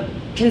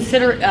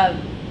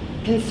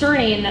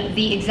concerning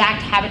the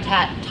exact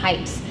habitat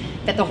types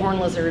that the horned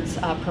lizards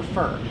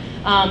prefer.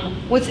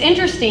 What's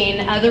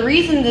interesting, the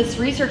reason this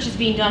research is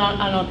being done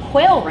on a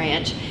quail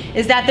ranch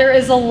is that there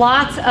is a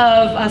lot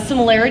of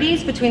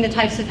similarities between the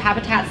types of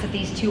habitats that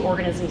these two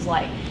organisms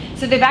like.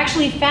 So they've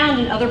actually found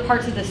in other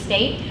parts of the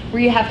state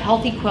where you have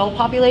healthy quail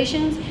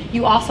populations,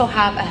 you also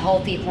have a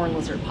healthy horned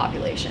lizard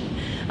population.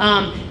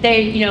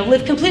 They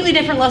live completely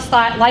different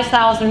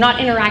lifestyles, they're not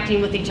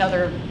interacting with each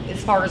other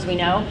as far as we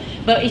know,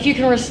 but if you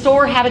can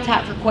restore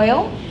habitat for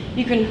quail,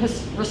 you can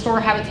restore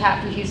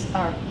habitat for Houston,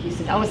 I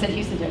almost said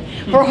Houston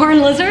too, for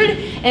horned lizard,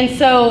 and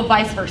so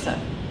vice versa.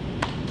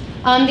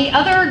 The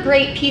other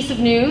great piece of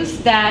news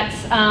that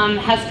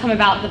has come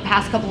about the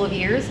past couple of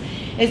years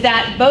is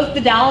that both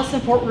the Dallas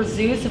and Fort Worth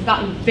zoos have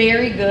gotten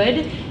very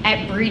good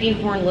at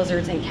breeding horned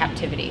lizards in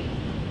captivity.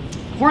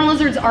 Horned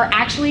lizards are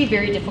actually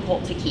very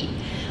difficult to keep.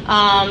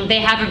 They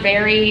have a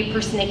very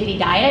persnickety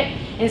diet,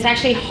 and it's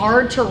actually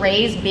hard to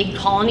raise big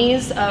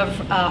colonies of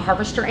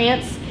harvester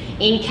ants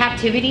in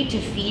captivity to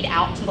feed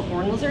out to the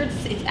horned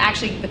lizards. It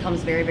actually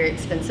becomes very, very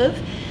expensive.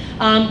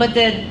 But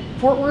the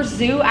Fort Worth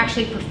Zoo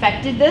actually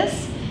perfected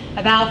this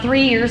about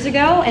 3 years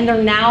ago, and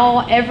they're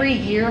now every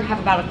year have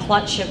about a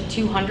clutch of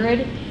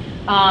 200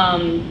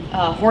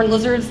 horned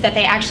lizards that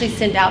they actually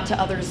send out to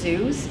other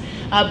zoos.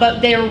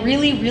 But they're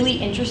really, really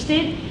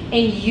interested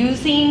in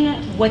using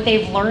what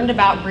they've learned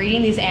about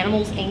breeding these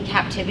animals in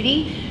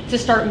captivity to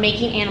start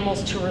making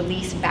animals to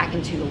release back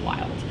into the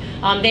wild.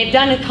 They've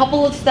done a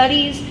couple of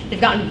studies.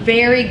 They've gotten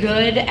very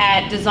good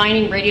at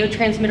designing radio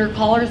transmitter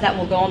collars that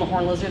will go on the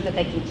horned lizard that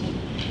they can keep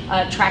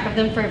track of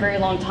them for a very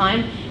long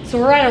time. So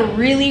we're at a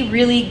really,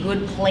 really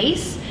good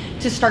place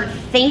to start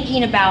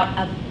thinking about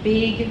a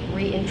big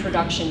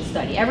reintroduction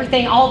study.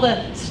 Everything, all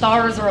the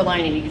stars are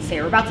aligning, you could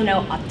say. We're about to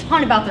know a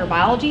ton about their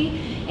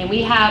biology, and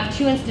we have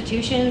 2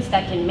 institutions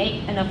that can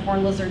make enough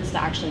horned lizards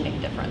to actually make a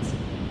difference.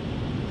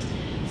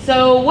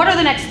 So what are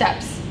the next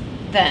steps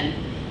then?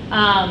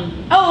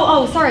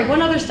 Sorry,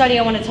 one other study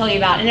I want to tell you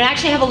about, and I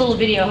actually have a little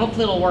video,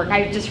 hopefully it'll work.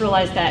 I just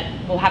realized that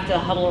we'll have to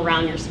huddle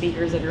around your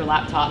speakers of your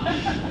laptop.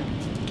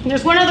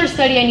 There's one other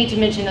study I need to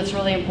mention that's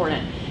really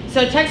important.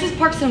 So Texas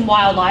Parks and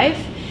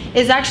Wildlife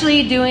is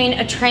actually doing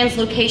a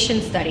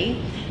translocation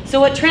study. So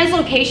what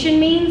translocation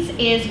means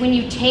is when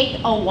you take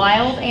a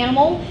wild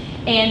animal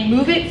and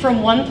move it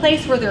from one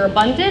place where they're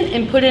abundant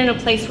and put it in a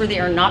place where they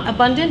are not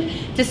abundant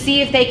to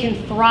see if they can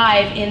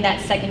thrive in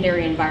that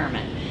secondary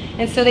environment.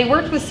 And so they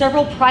worked with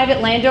several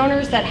private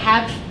landowners that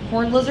have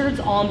horned lizards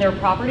on their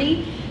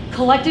property,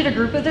 collected a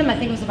group of them, I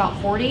think it was about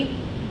 40,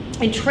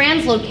 and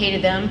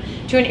translocated them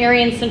to an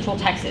area in central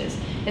Texas.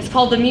 It's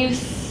called the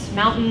Muse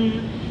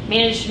Mountain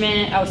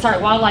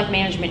Wildlife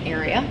Management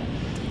Area.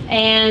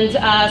 And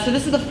so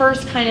this is the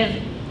first kind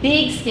of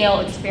big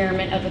scale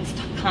experiment of its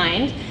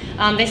kind.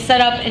 They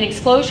set up an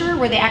exclosure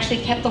where they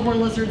actually kept the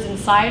horned lizards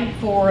inside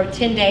for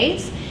 10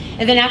 days.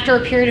 And then after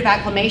a period of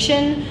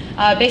acclimation,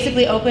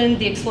 basically opened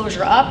the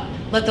exclosure up,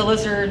 let the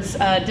lizards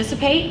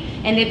dissipate,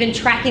 and they've been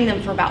tracking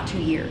them for about 2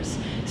 years.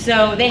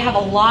 So they have a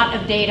lot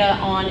of data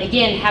on,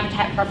 again,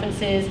 habitat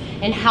preferences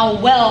and how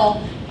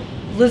well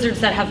lizards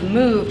that have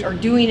moved are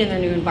doing in their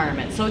new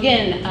environment. So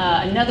again,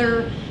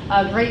 another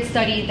great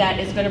study that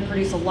is going to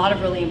produce a lot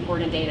of really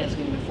important data as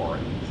we move forward.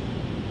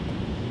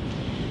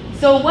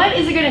 So what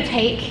is it going to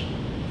take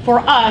for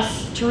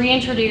us to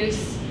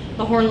reintroduce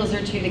the horned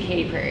lizard to the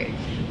Katy Prairie?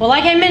 Well,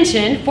 like I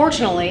mentioned,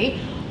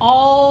 fortunately,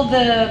 all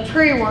the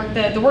prairie work,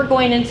 the work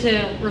going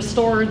into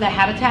restore the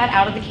habitat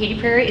out of the Katy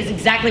Prairie is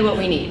exactly what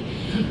we need.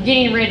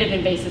 Getting rid of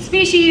invasive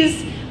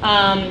species,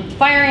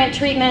 fire ant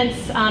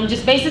treatments,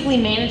 just basically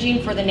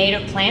managing for the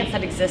native plants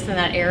that exist in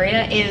that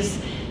area is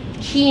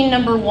key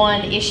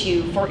 #1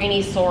 issue for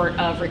any sort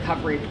of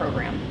recovery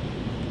program.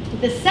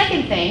 The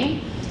second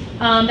thing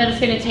that it's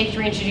going to take to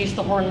reintroduce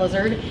the horned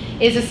lizard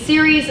is a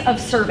series of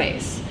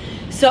surveys.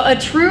 So a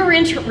true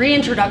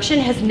reintroduction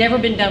has never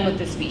been done with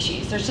this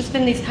species. There's just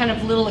been these kind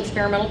of little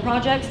experimental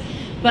projects,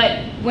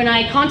 but when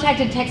I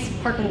contacted Texas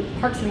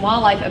Parks and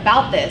Wildlife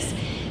about this,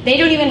 they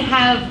don't even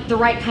have the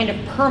right kind of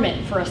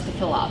permit for us to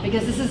fill out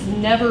because this has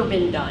never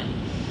been done.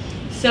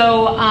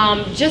 So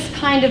just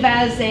kind of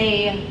as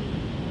a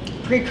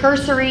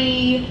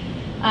precursory,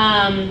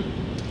 I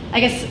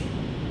guess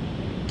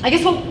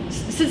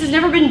since it's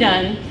never been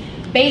done,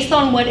 based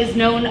on what is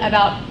known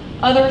about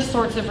other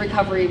sorts of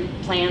recovery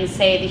plans,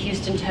 say the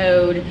Houston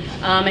toad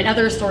and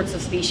other sorts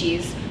of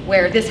species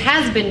where this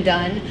has been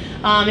done,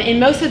 in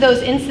most of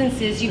those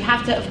instances you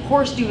have to of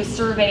course do a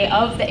survey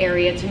of the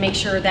area to make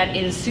sure that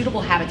it is suitable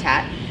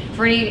habitat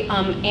for any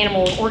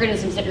animal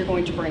organisms that you're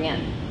going to bring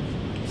in.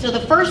 So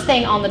the first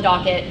thing on the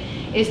docket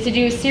is to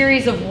do a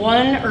series of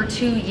 1 or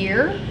 2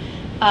 year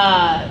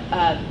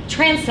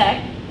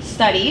transect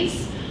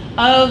studies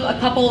of a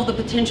couple of the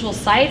potential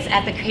sites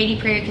at the Katy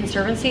Prairie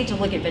Conservancy to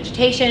look at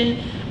vegetation,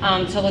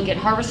 to look at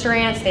harvester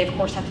ants. They of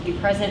course have to be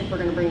present if we're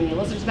going to bring any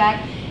lizards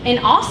back, and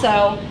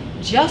also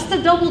just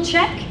to double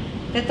check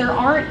that there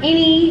aren't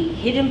any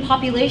hidden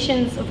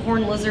populations of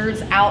horned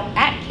lizards out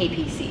at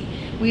KPC.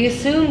 We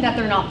assume that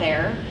they're not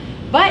there,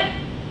 but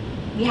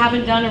we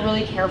haven't done a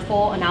really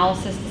careful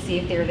analysis to see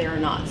if they're there or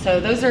not. So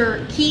those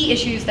are key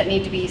issues that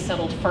need to be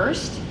settled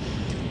first.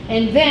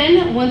 And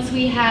then once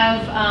we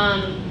have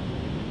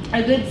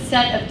a good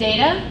set of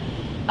data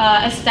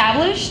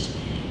established,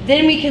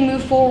 then we can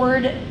move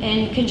forward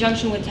in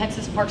conjunction with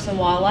Texas Parks and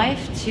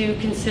Wildlife to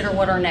consider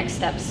what our next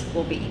steps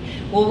will be.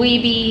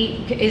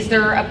 Is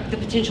there the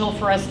potential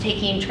for us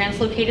taking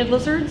translocated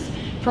lizards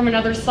from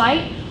another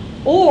site?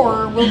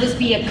 Or will this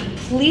be a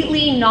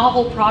completely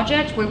novel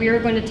project where we are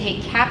going to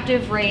take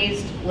captive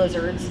raised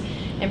lizards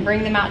and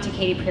bring them out to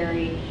Katy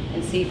Prairie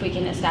and see if we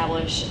can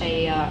establish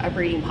a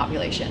breeding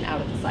population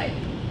out of the site?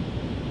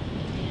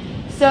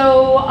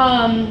 So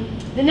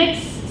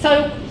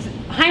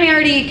Jaime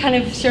already kind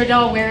of showed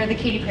y'all where the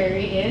Katy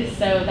Prairie is,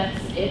 so that's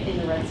it in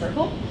the red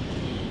circle.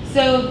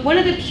 So one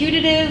of the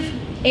putative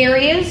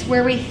areas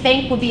where we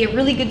think would be a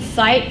really good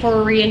site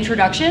for a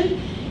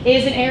reintroduction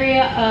is an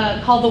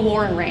area called the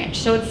Warren Ranch.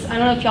 So it's, I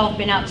don't know if y'all have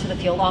been out to the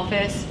field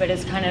office, but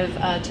it's kind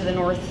of to the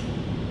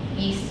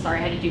northeast. Sorry,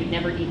 I had to do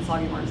never eat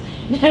soggy worms.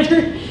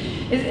 Never.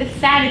 It's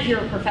sad if you're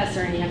a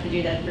professor and you have to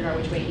do that to figure out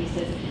which way east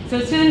is. So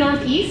it's to the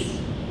northeast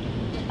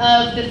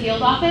of the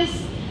field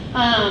office.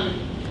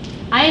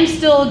 I am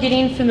still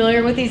getting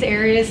familiar with these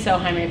areas, so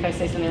Jaime, if I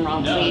say something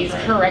wrong, please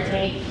correct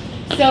me.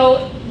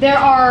 So there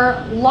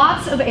are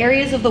lots of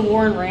areas of the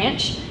Warren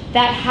Ranch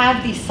that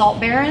have these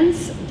salt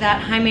barrens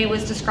that Jaime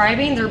was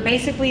describing. They're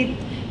basically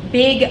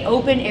big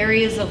open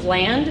areas of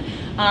land,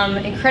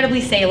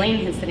 incredibly saline,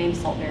 hence the name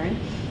salt barren,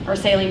 or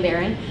saline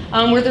barren,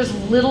 where there's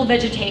little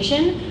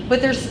vegetation,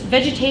 but there's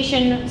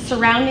vegetation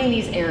surrounding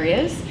these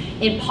areas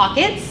in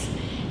pockets,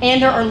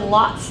 and there are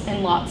lots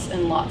and lots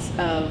and lots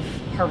of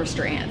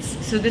harvester ants.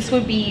 So this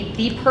would be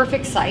the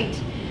perfect site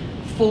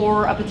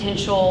for a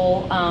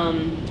potential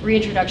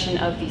reintroduction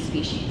of these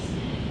species.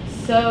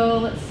 So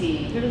let's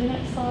see, go to the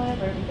next slide.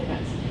 Where did the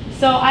next?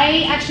 So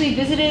I actually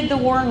visited the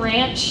Warren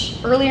Ranch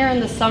earlier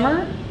in the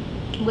summer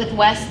with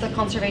Wes, the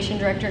conservation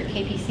director at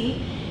KPC,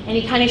 and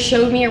he kind of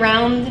showed me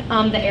around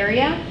the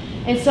area.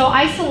 And so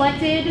I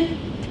selected,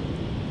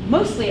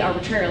 mostly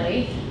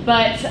arbitrarily,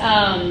 but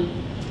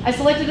I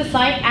selected a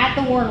site at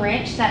the Warren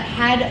Ranch that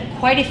had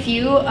quite a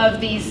few of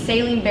these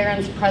saline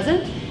barrens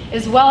present,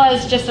 as well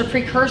as just a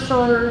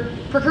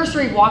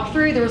precursory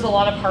walkthrough. There was a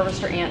lot of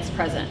harvester ants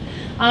present.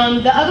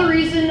 The other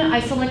reason I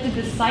selected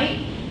this site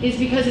is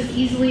because it's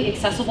easily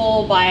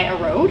accessible by a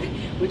road,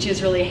 which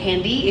is really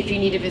handy if you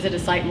need to visit a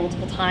site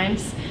multiple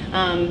times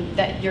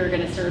that you're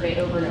going to survey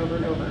over and over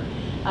and over.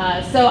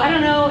 So I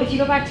don't know if you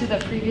go back to the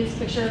previous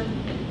picture.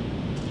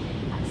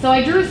 So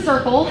I drew a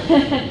circle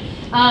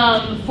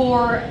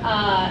for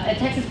a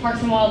Texas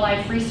Parks and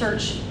Wildlife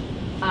research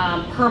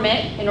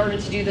permit in order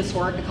to do this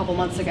work a couple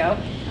months ago.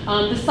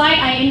 The site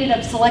I ended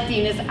up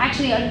selecting is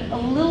actually a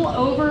little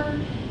over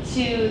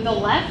to the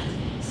left.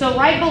 So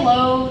right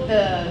below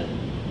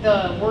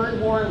the word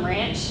Warren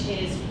Ranch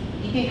is,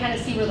 you can kind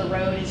of see where the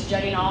road is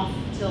jutting off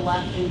to the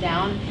left and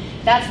down.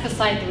 That's the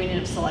site that we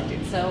ended up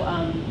selecting. So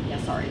yeah,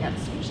 sorry, I had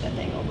to switch that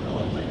thing over a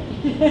little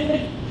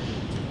bit.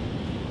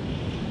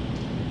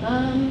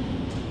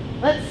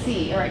 Let's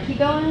see, all right, keep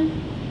going.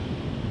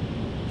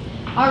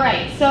 All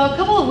right, so a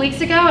couple of weeks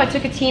ago, I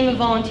took a team of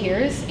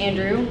volunteers,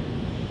 Andrew,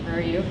 where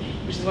are you?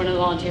 Which is one of the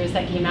volunteers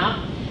that came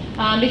out,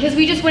 because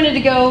we just wanted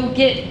to go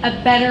get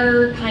a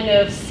better kind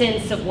of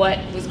sense of what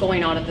was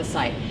going on at the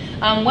site.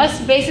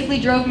 Wes basically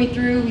drove me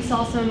through, we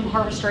saw some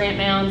harvester ant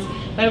mounds,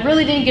 but I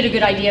really didn't get a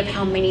good idea of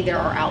how many there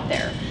are out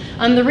there.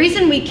 The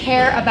reason we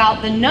care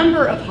about the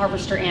number of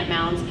harvester ant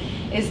mounds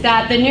is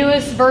that the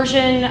newest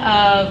version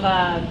of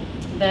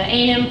the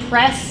A&M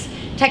Press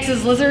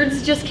Texas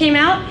Lizards just came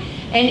out,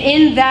 and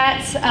in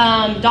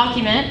that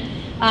document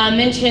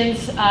mentions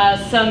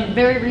some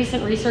very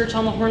recent research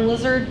on the horned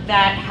lizard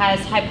that has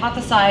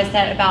hypothesized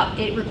that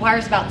it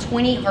requires about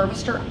 20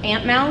 harvester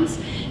ant mounds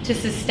to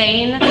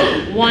sustain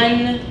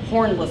one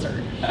horned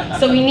lizard.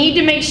 So we need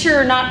to make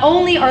sure not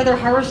only are there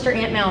harvester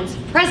ant mounds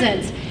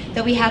present,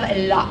 that we have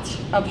a lot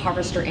of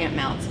harvester ant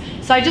mounds.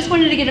 So I just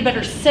wanted to get a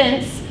better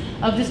sense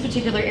of this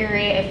particular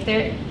area, if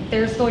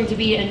there's going to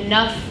be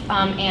enough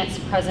ants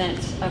present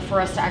for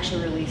us to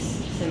actually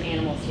release some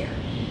animals here.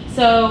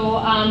 So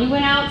we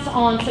went out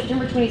on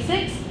September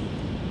 26th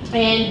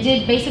and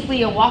did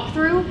basically a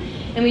walkthrough,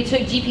 and we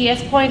took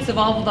GPS points of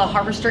all of the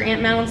harvester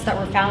ant mounds that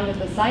were found at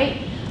the site.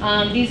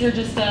 These are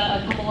just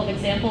a couple of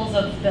examples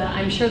of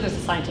I'm sure there's a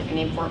scientific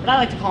name for it, but I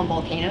like to call them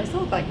volcanoes. They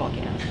look like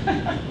volcanoes.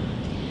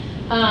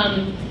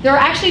 There are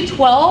actually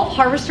 12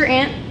 harvester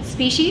ant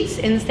species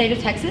in the state of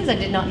Texas. I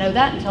did not know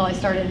that until I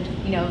started,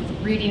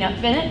 reading up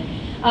in it.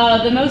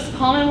 The most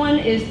common one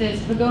is this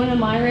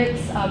Pagonamyrix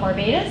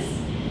barbatus,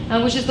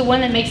 which is the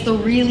one that makes the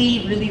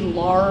really, really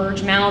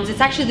large mounds. It's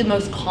actually the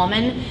most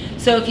common.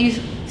 So if you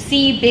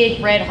see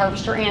big red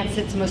harvester ants,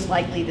 it's most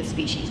likely the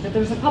species. But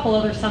there's a couple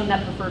others, some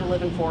that prefer to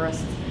live in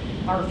forests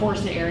or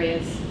forested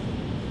areas.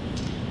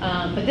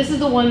 But this is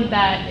the one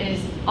that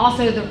is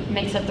also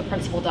makes up the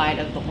principal diet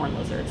of the horned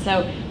lizard.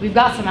 So we've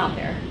got some out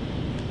there.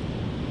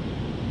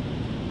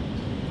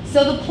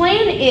 So the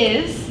plan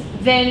is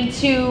then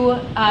to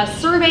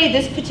survey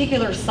this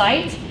particular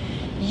site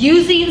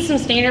using some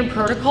standard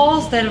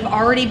protocols that have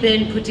already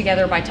been put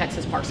together by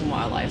Texas Parks and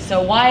Wildlife.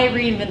 So why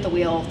reinvent the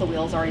wheel if the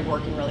wheel's already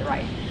working really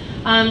right?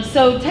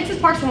 So Texas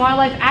Parks and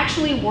Wildlife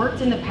actually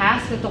worked in the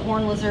past with the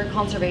Horned Lizard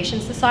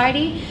Conservation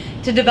Society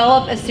to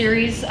develop a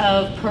series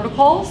of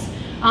protocols.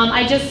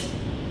 I just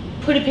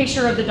put a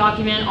picture of the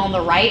document on the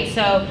right.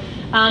 So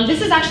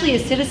this is actually a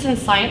citizen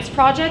science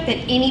project that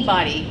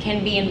anybody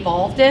can be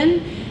involved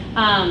in.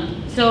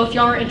 So if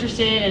y'all are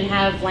interested and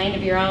have land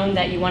of your own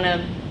that you want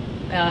to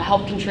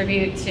help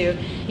contribute to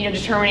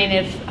determining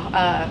if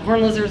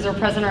horned lizards are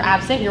present or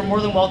absent, you're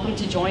more than welcome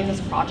to join this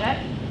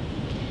project.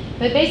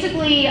 But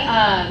basically,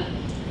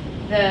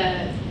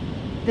 the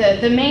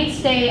the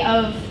mainstay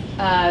of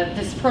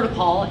this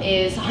protocol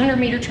is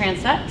 100-meter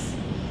transects.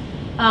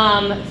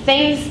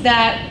 Things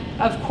that,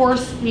 of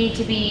course, need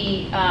to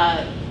be,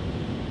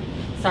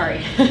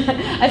 sorry,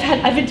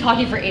 I've been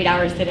talking for 8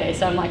 hours today,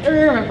 so I'm like,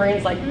 my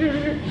brain's like,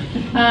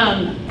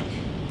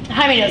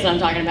 Jaime knows what I'm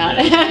talking about.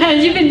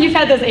 You've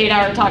had those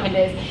 8-hour talking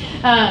days.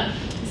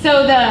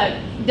 So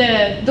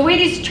the way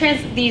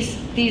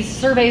these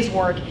surveys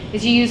work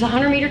is you use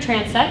 100-meter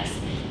transects.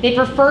 They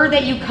prefer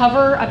that you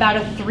cover about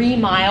a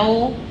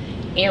 3-mile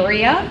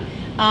area,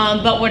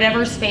 but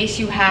whatever space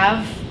you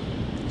have,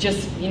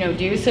 just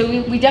do. So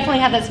we definitely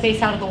have that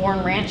space out of the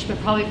Warren Ranch, but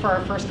probably for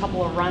our first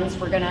couple of runs,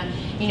 we're gonna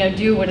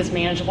do what is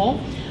manageable.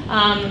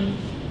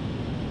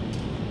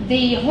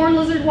 The Horned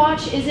Lizard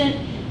Watch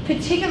isn't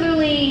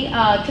particularly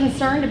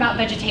concerned about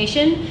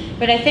vegetation,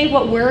 but I think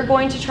what we're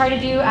going to try to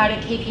do out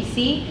at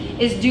KPC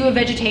is do a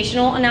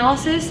vegetational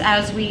analysis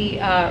as we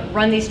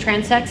run these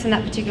transects in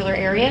that particular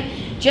area,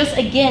 just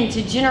again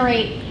to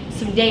generate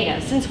some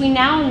data. Since we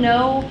now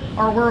know,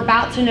 or we're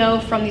about to know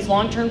from these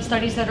long-term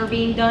studies that are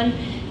being done,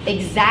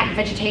 exact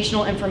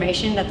vegetational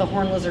information that the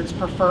horned lizards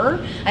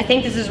prefer, I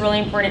think this is really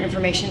important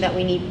information that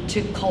we need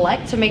to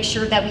collect to make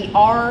sure that we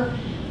are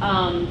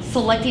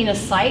selecting a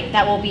site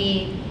that will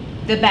be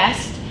the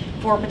best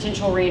for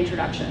potential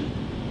reintroduction.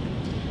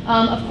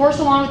 Of course,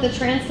 along with the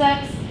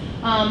transects,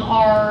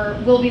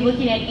 we'll be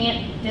looking at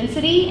ant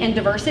density and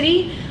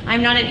diversity.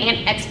 I'm not an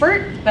ant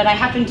expert, but I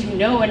happen to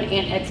know an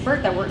ant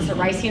expert that works at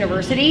Rice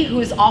University who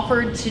has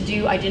offered to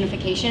do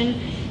identification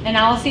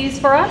analyses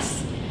for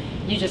us.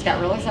 You just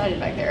got real excited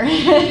back there.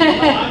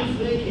 I'm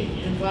thinking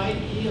invite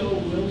E.O.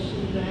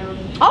 Wilson down.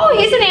 Oh,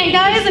 he's an ant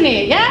guy, isn't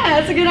he? Yeah,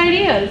 that's a good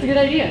idea. That's a good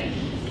idea.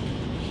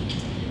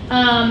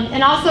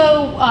 And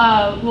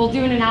also, we'll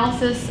do an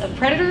analysis of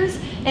predators.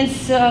 And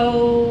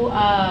so,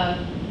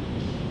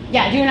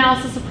 yeah, do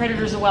analysis of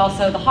predators as well.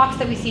 So the hawks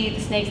that we see, the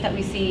snakes that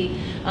we see,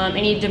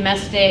 any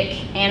domestic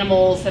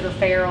animals that are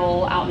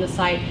feral out in the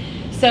site.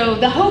 So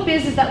the hope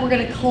is that we're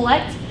going to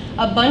collect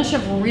a bunch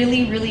of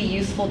really, really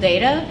useful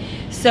data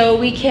so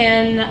we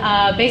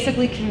can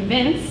basically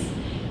convince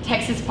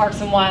Texas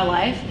Parks and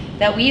Wildlife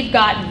that we've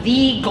got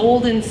the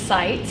golden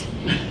site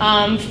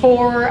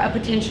for a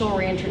potential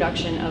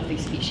reintroduction of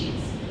these species.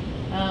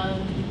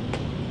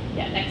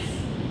 Yeah, next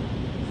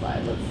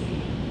slide, let's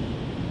see.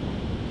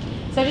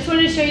 So I just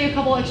wanted to show you a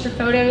couple extra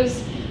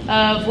photos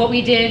of what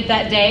we did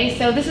that day.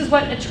 So this is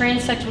what a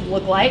transect would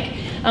look like.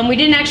 We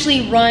didn't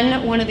actually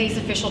run one of these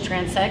official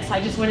transects. I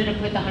just wanted to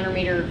put the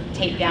 100-meter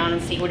tape down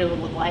and see what it would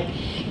look like.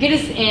 Get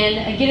us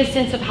in, get a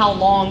sense of how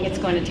long it's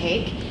going to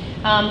take.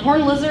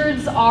 Horned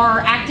lizards are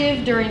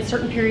active during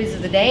certain periods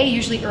of the day,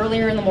 usually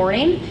earlier in the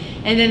morning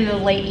and then in the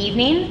late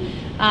evening.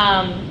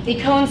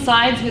 It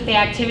coincides with the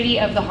activity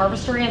of the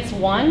harvester ants,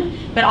 one,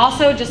 but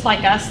also just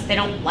like us, they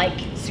don't like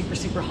super,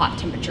 super hot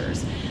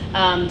temperatures.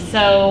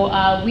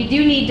 So we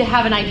do need to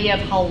have an idea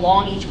of how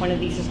long each one of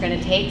these is going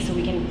to take so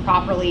we can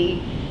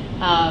properly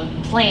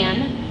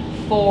plan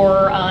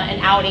for an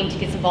outing to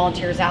get some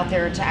volunteers out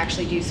there to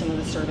actually do some of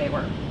the survey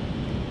work.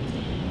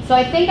 So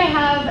I think I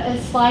have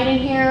a slide in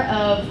here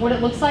of what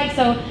it looks like.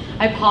 So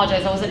I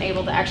apologize, I wasn't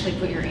able to actually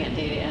put your ant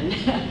data in.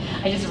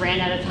 I just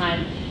ran out of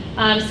time.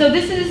 So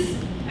this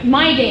is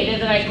my data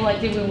that I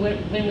collected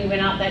when we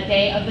went out that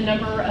day of the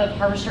number of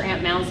harvester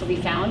ant mounds that we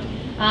found.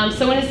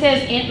 So when it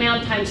says ant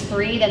mound times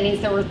 3, that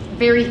means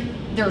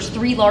there's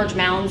 3 large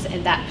mounds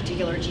in that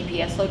particular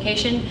GPS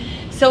location.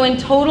 So in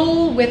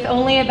total, with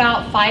only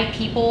about 5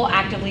 people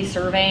actively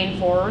surveying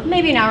for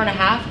maybe an hour and a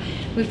half,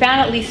 we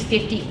found at least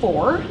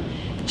 54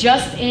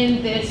 just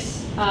in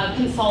this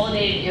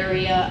consolidated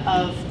area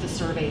of the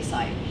survey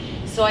site.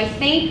 So I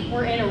think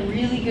we're in a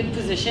really good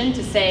position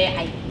to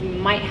say we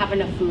might have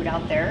enough food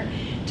out there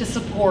to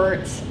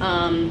support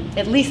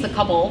at least a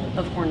couple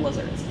of horned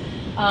lizards.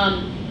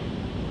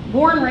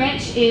 Warren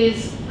Ranch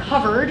is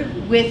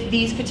covered with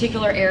these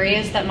particular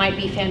areas that might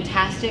be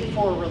fantastic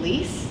for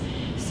release.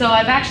 So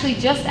I've actually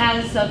just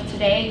as of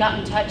today got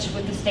in touch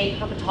with the state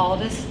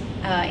herpetologist,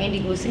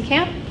 Andy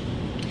Glusenkamp,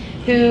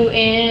 who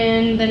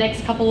in the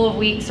next couple of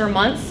weeks or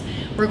months,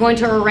 we're going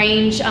to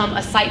arrange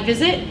a site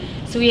visit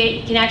so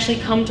we can actually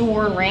come to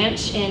Warren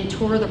Ranch and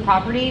tour the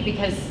property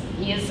because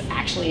he is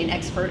actually an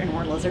expert in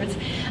horned lizards.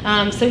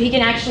 So he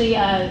can actually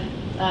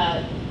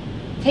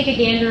take a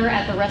gander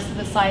at the rest of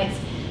the sites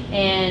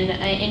and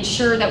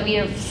ensure that we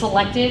have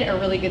selected a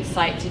really good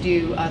site to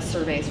do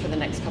surveys for the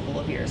next couple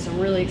of years. So I'm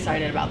really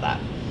excited about that.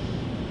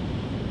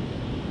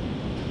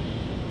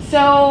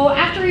 So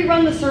after we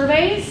run the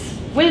surveys,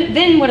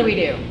 then what do we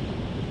do?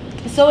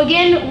 So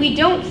again, we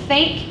don't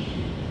think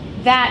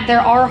that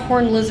there are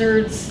horned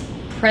lizards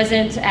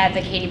present at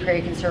the Katy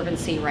Prairie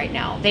Conservancy right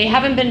now. They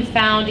haven't been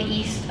found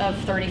east of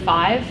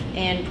 35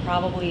 in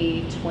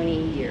probably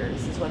 20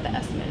 years is what the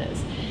estimate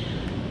is.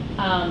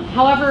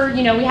 However,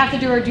 we have to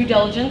do our due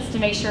diligence to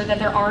make sure that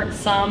there aren't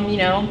some,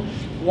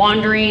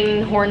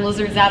 wandering horned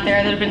lizards out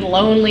there that have been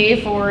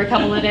lonely for a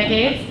couple of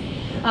decades.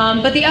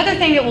 But the other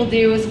thing that we'll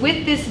do is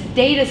with this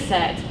data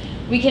set,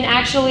 we can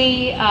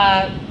actually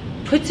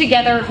put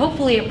together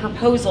hopefully a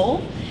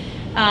proposal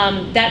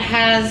that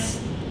has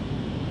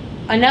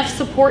enough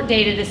support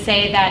data to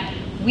say that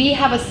we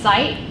have a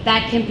site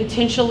that can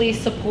potentially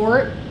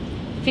support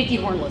 50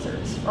 horned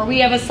lizards, or we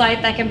have a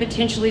site that can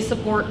potentially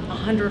support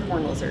 100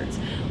 horned lizards,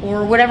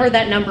 or whatever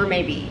that number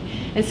may be.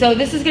 And so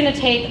this is going to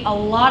take a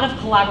lot of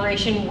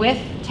collaboration with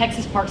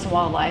Texas Parks and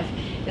Wildlife,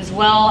 as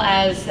well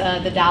as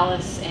the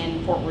Dallas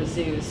and Fort Worth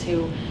zoos,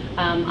 who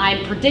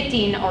I'm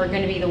predicting are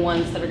going to be the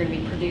ones that are going to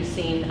be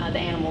producing the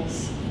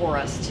animals for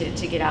us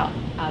to get out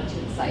to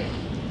the site.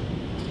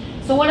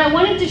 So what I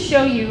wanted to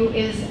show you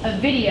is a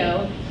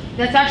video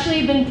that's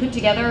actually been put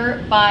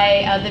together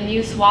by the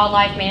Muse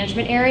Wildlife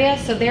Management Area.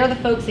 So they're the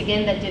folks,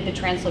 again, that did the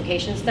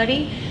translocation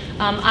study.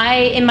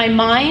 In my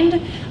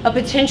mind, a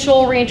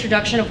potential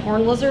reintroduction of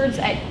horned lizards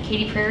at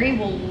Katy Prairie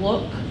will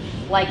look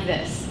like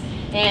this.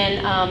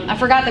 And I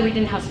forgot that we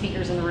didn't have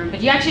speakers in the room,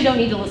 but you actually don't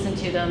need to listen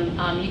to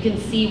them. You can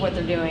see what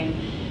they're doing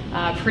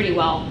pretty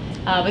well.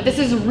 But this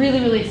is a really,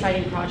 really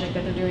exciting project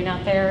that they're doing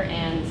out there,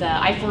 and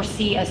I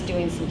foresee us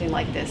doing something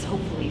like this,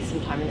 hopefully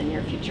sometime in the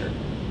near future.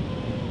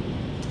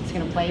 It's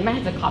going to play. You might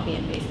have to copy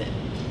and paste it.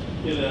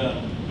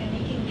 And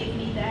you can give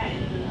me that,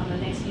 and on the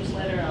next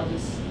newsletter, I'll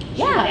just shoot it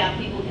Yeah. out.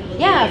 People can look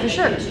Yeah, at it. for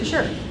sure, for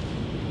sure.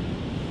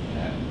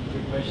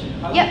 Quick question.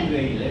 How Yep. long do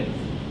they live?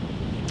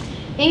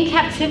 In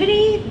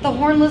captivity, the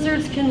horned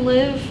lizards can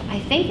live, I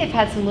think they've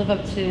had some live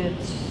up to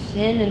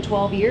 10 and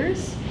 12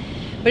 years.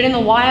 But in the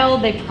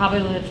wild, they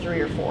probably live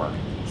 3 or 4.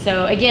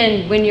 So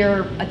again, when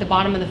you're at the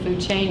bottom of the food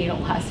chain, you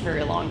don't last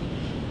very long.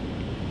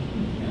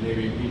 And they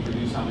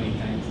reproduce how many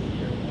times a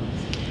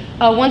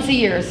year? Once a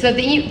year. So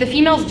the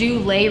females do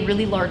lay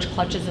really large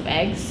clutches of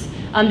eggs.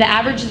 The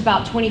average is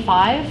about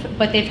 25,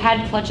 but they've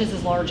had clutches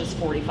as large as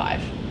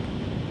 45.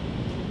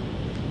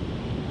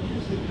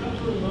 Is the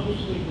cover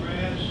mostly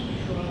grass,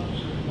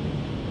 shrubs,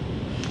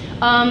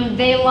 or?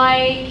 They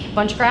like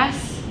bunch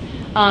grass,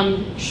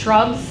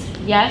 shrubs,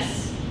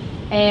 yes.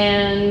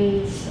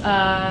 And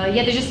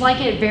yeah, they just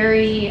like it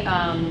very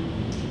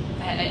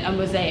a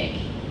mosaic.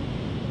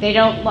 They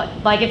don't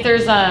like if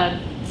there's a,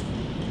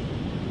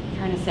 I'm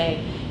trying to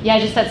say, yeah,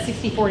 just that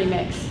 60-40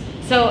 mix.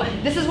 So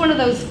this is one of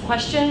those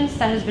questions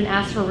that has been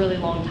asked for a really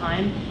long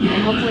time,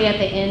 and hopefully at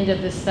the end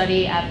of this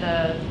study at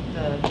the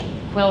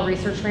Quail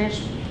Research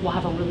Ranch, we'll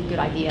have a really good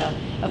idea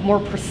of more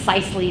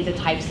precisely the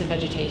types of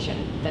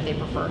vegetation that they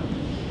prefer.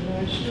 And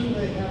I assume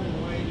they have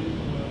a way to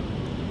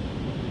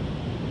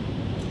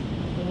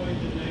avoid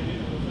the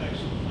negative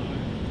effects of fire.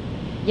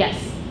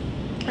 Yes.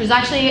 There's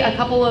actually a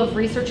couple of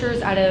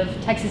researchers out of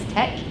Texas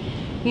Tech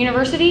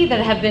University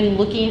that have been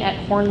looking at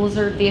horned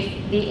lizard,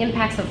 the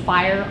impacts of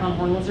fire on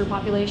horned lizard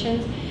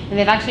populations, and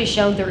they've actually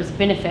shown there is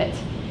benefit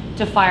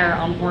to fire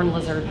on horned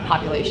lizard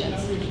populations.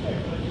 I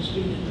respect, but just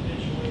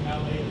individually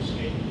how they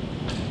escape.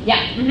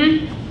 Yeah,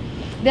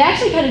 they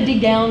actually kind of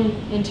dig down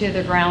into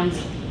the ground,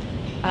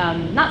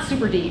 not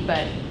super deep,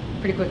 but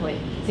pretty quickly.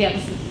 So yeah,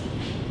 this is,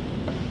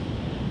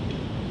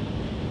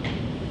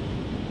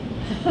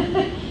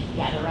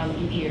 gather around the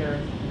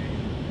computer.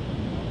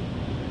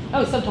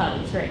 Oh,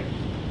 subtitles, great.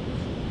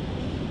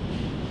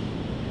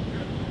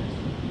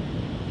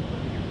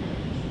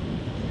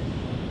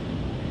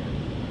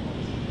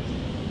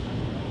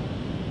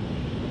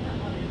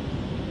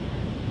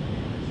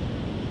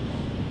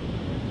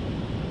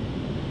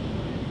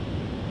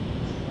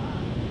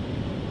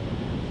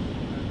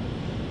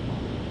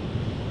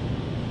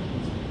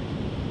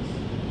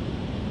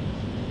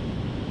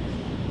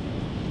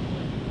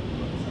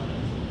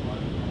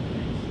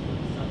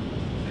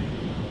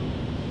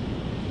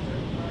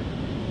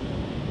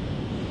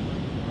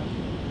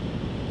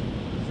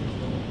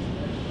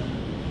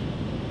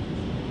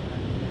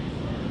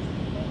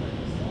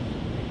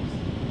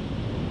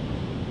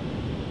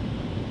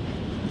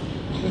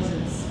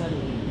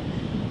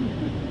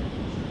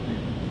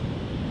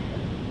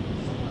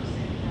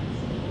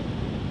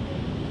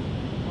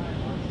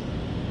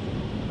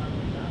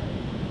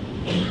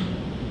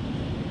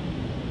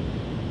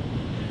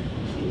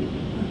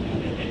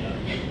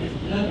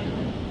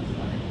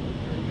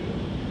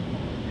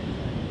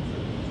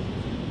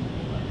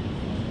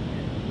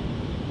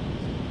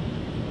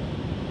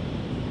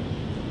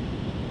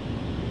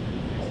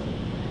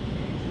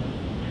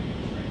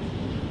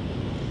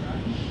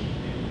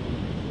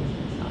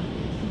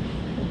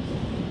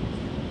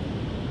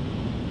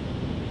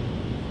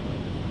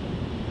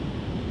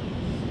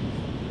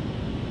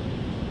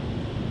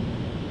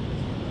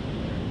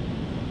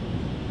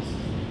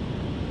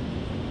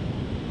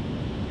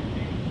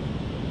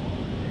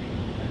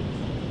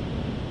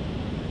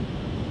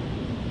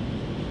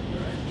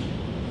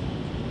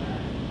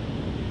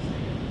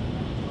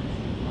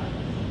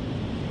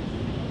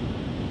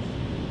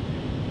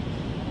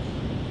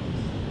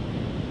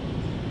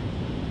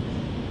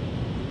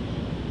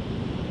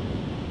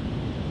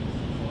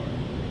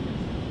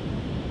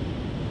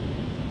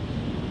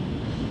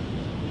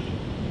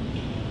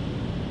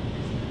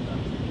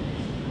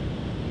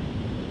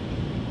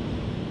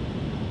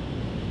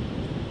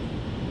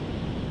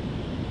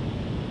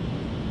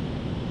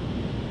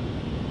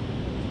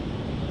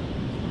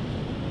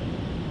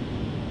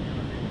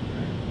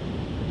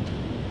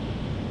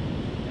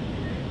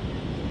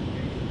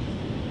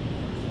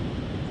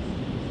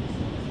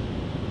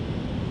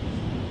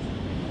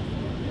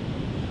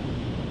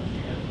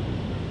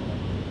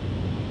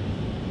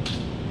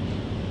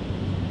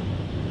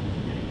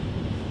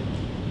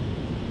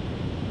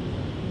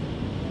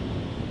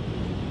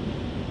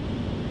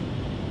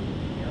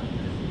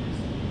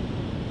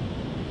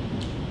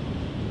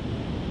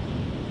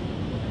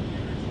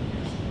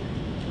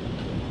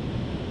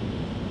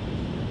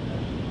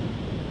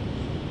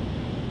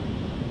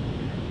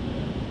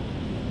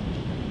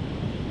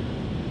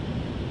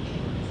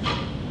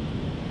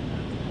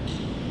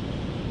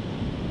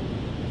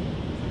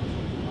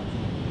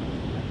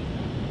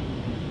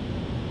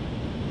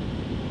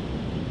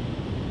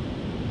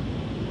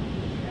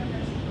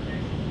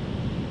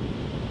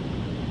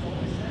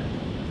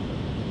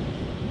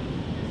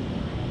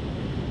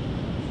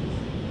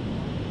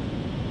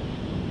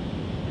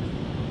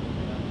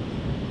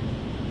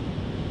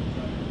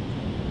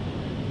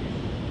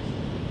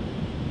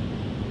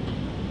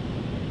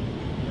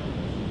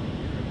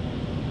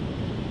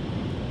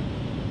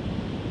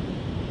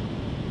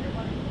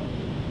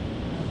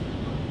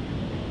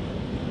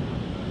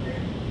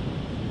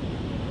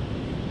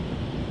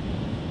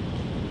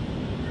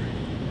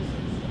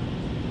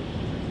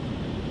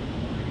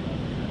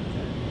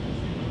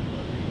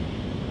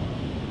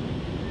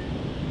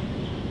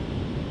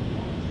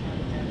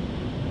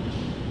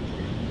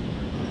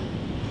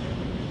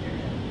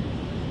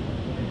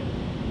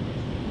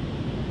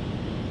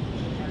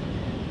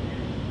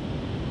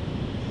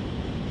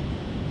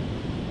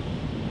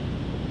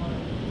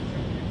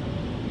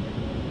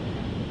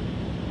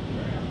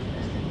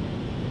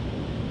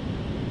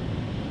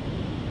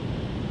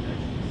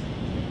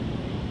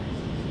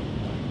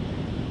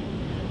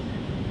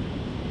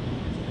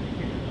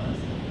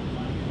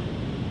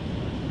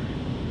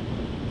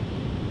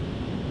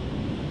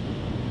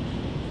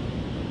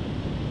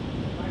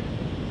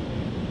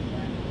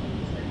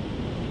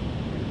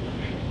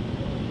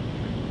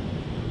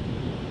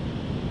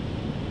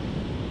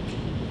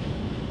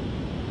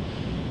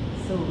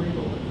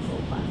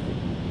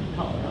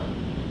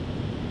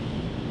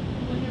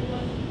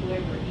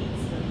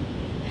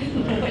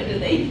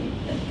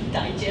 they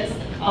digest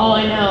the Oh, color.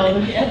 I know.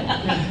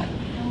 Yeah.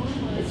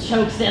 It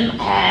chokes them.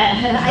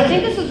 I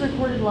think this was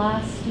recorded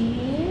last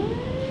year.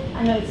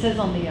 I know it says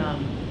on the,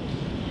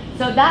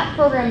 so that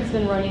program's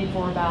been running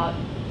for about,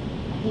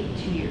 I think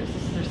 2 years.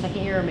 This is their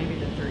second year or maybe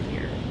their third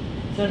year.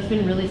 So it's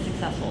been really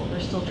successful. They're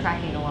still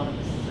tracking a lot of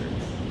the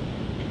lizards.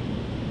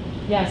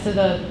 Yeah, so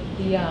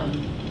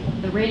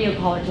the radio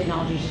collar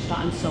technology has just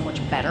gotten so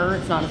much better.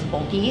 It's not as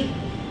bulky.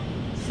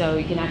 So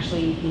you can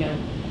actually,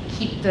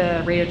 keep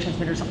the radio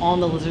transmitters on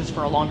the lizards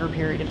for a longer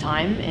period of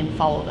time and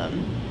follow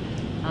them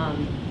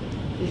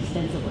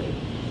extensively.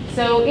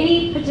 So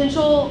any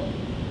potential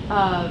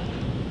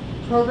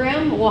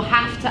program will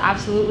have to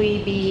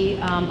absolutely be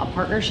a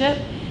partnership.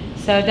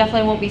 So it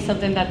definitely won't be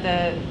something that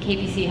the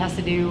KPC has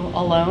to do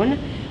alone.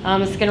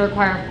 It's going to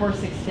require, of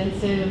course, an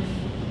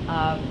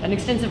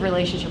extensive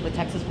relationship with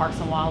Texas Parks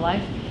and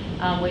Wildlife,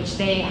 which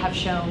they have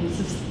shown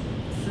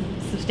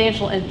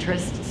substantial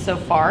interest so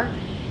far.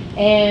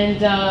 And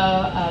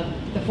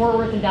the Fort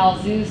Worth and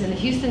Dallas zoos and the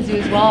Houston Zoo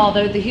as well,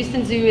 although the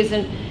Houston Zoo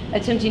isn't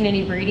attempting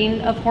any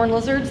breeding of horned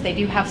lizards, they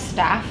do have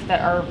staff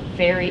that are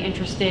very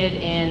interested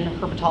in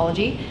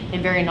herpetology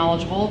and very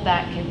knowledgeable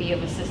that can be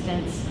of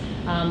assistance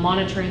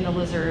monitoring the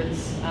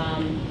lizards,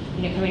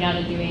 coming out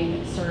and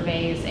doing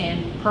surveys,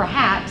 and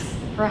perhaps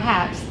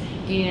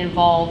getting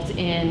involved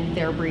in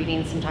their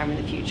breeding sometime in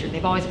the future.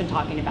 They've always been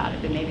talking about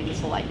it, but maybe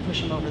this will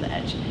push them over the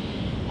edge.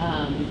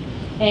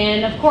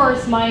 And of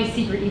course, my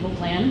secret evil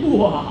plan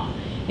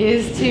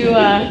is to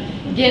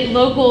get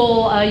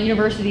local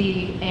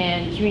university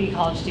and community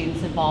college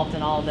students involved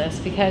in all of this,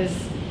 because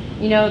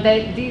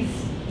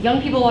these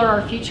young people are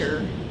our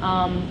future.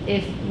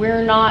 If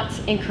we're not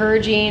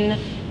encouraging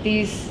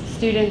these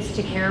students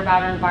to care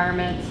about our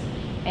environment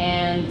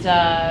and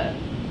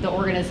the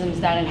organisms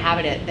that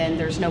inhabit it, then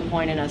there's no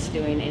point in us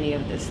doing any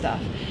of this stuff.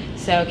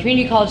 So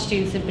community college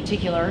students in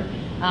particular,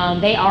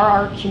 they are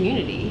our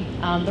community.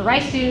 The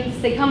right students,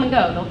 they come and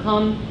go. They'll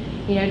come,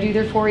 do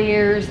their 4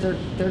 years.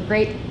 They're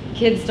great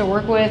kids to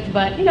work with,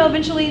 but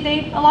eventually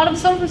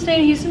some of them stay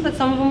in Houston, but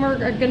some of them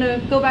are gonna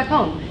go back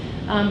home.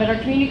 But our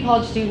community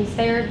college students,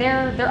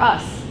 they're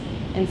us.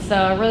 And so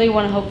I really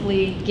want to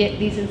hopefully get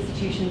these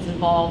institutions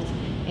involved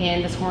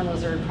in this horned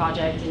lizard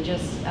project and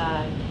just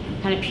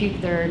kind of pique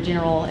their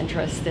general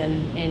interest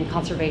in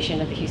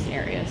conservation of the Houston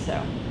area. So,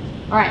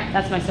 all right,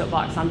 that's my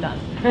soapbox. I'm done.